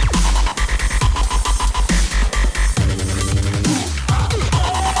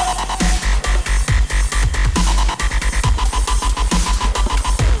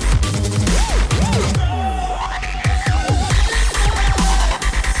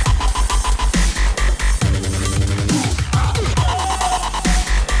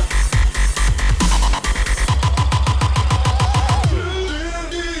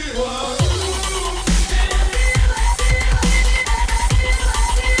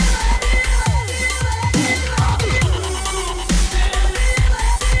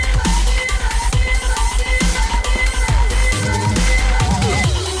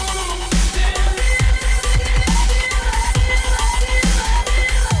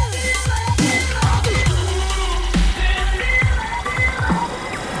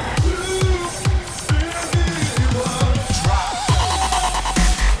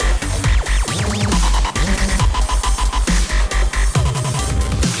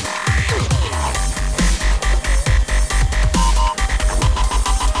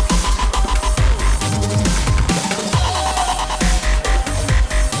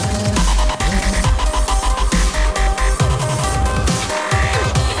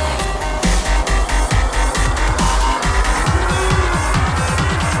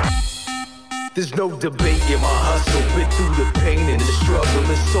 There's no debate in my hustle. Been through the pain and the struggle.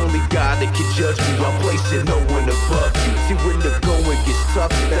 It's only God that can judge me. I'm placing no one above you. See, when the going gets tough,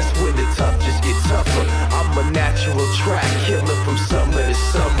 that's when the tough just get tougher. I'm a natural track killer from summer to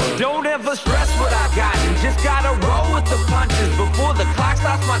summer. Don't ever stress what I got. You just gotta roll with the punches. Before the clock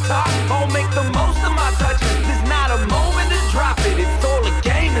stops my talk, I'll make the most of my touches. There's not a moment to drop it. It's all a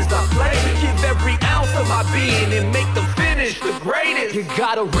game as I play. Give every ounce of my being and make the finish the greatest. You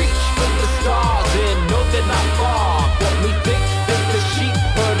gotta reach for the stars and know they're not far. What me think that the sheep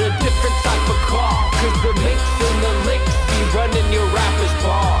heard a different type of car. Cause the mix and the licks be running your rapper's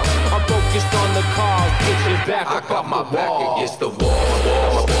bars. I'm focused on the cars, get your back up. I got my back against the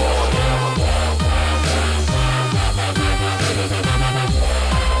wall.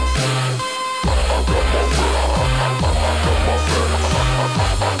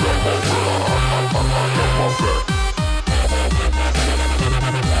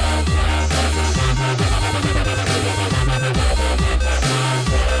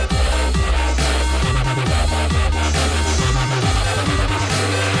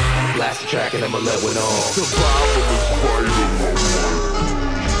 Last track and I'ma let one on. Survival is vital.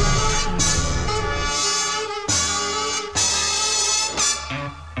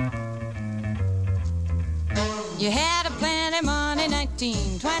 You had a plenty money,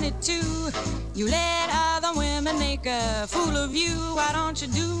 1922. You let other women make a fool of you. Why don't you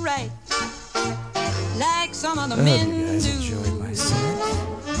do right like some other men do? Enjoyed my set.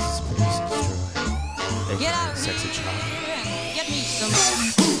 This is Produce and Destroy. Get out Sexy here child. and get me some money.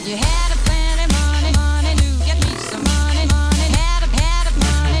 You had a plenty money, money, do get me some money, money. Had a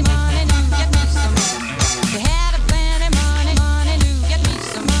money, money, do get me some money. You had a plenty money, money, do get me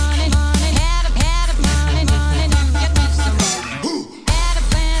some money, money. Had a money, money, do get me some money. Had a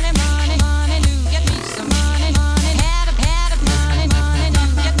plenty money, money, do get me some money, money. Had a money, money, do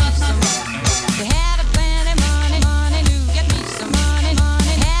get me some money. You had a plenty money, money, do get me some money,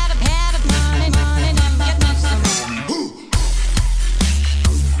 money. Had a money, money, do get me some money.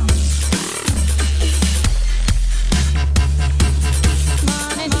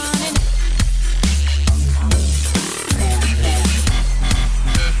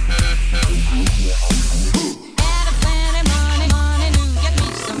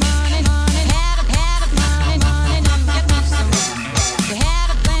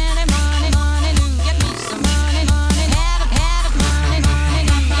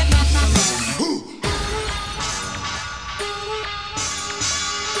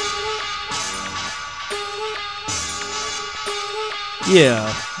 Yeah,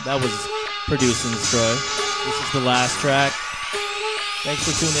 that was Produce and Destroy. This is the last track. Thanks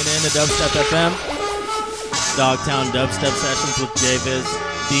for tuning in to Dubstep FM. Dogtown Dubstep Sessions with J-Viz,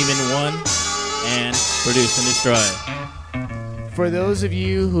 Demon 1, and Produce and Destroy. For those of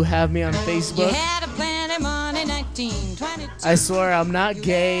you who have me on Facebook, I swear I'm not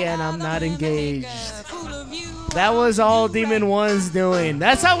gay and I'm not engaged. That was all Demon 1's doing.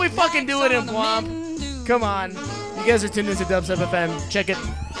 That's how we fucking do it in Guam. Come on. You guys are tuned into Dubstep FM. Check it.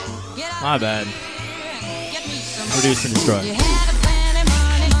 My bad. Produce and destroy.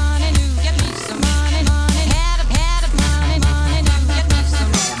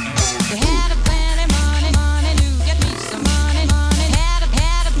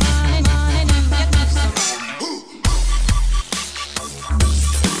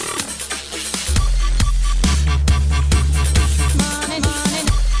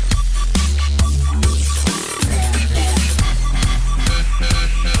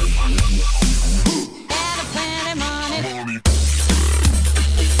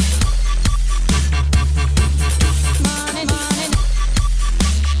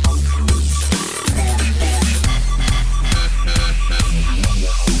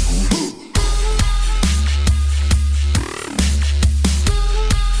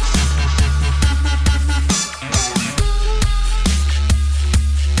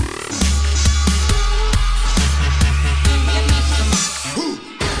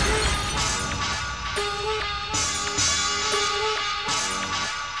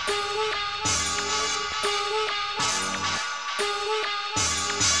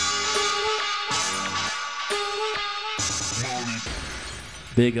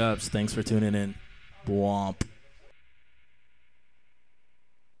 Big ups. Thanks for tuning in. Womp.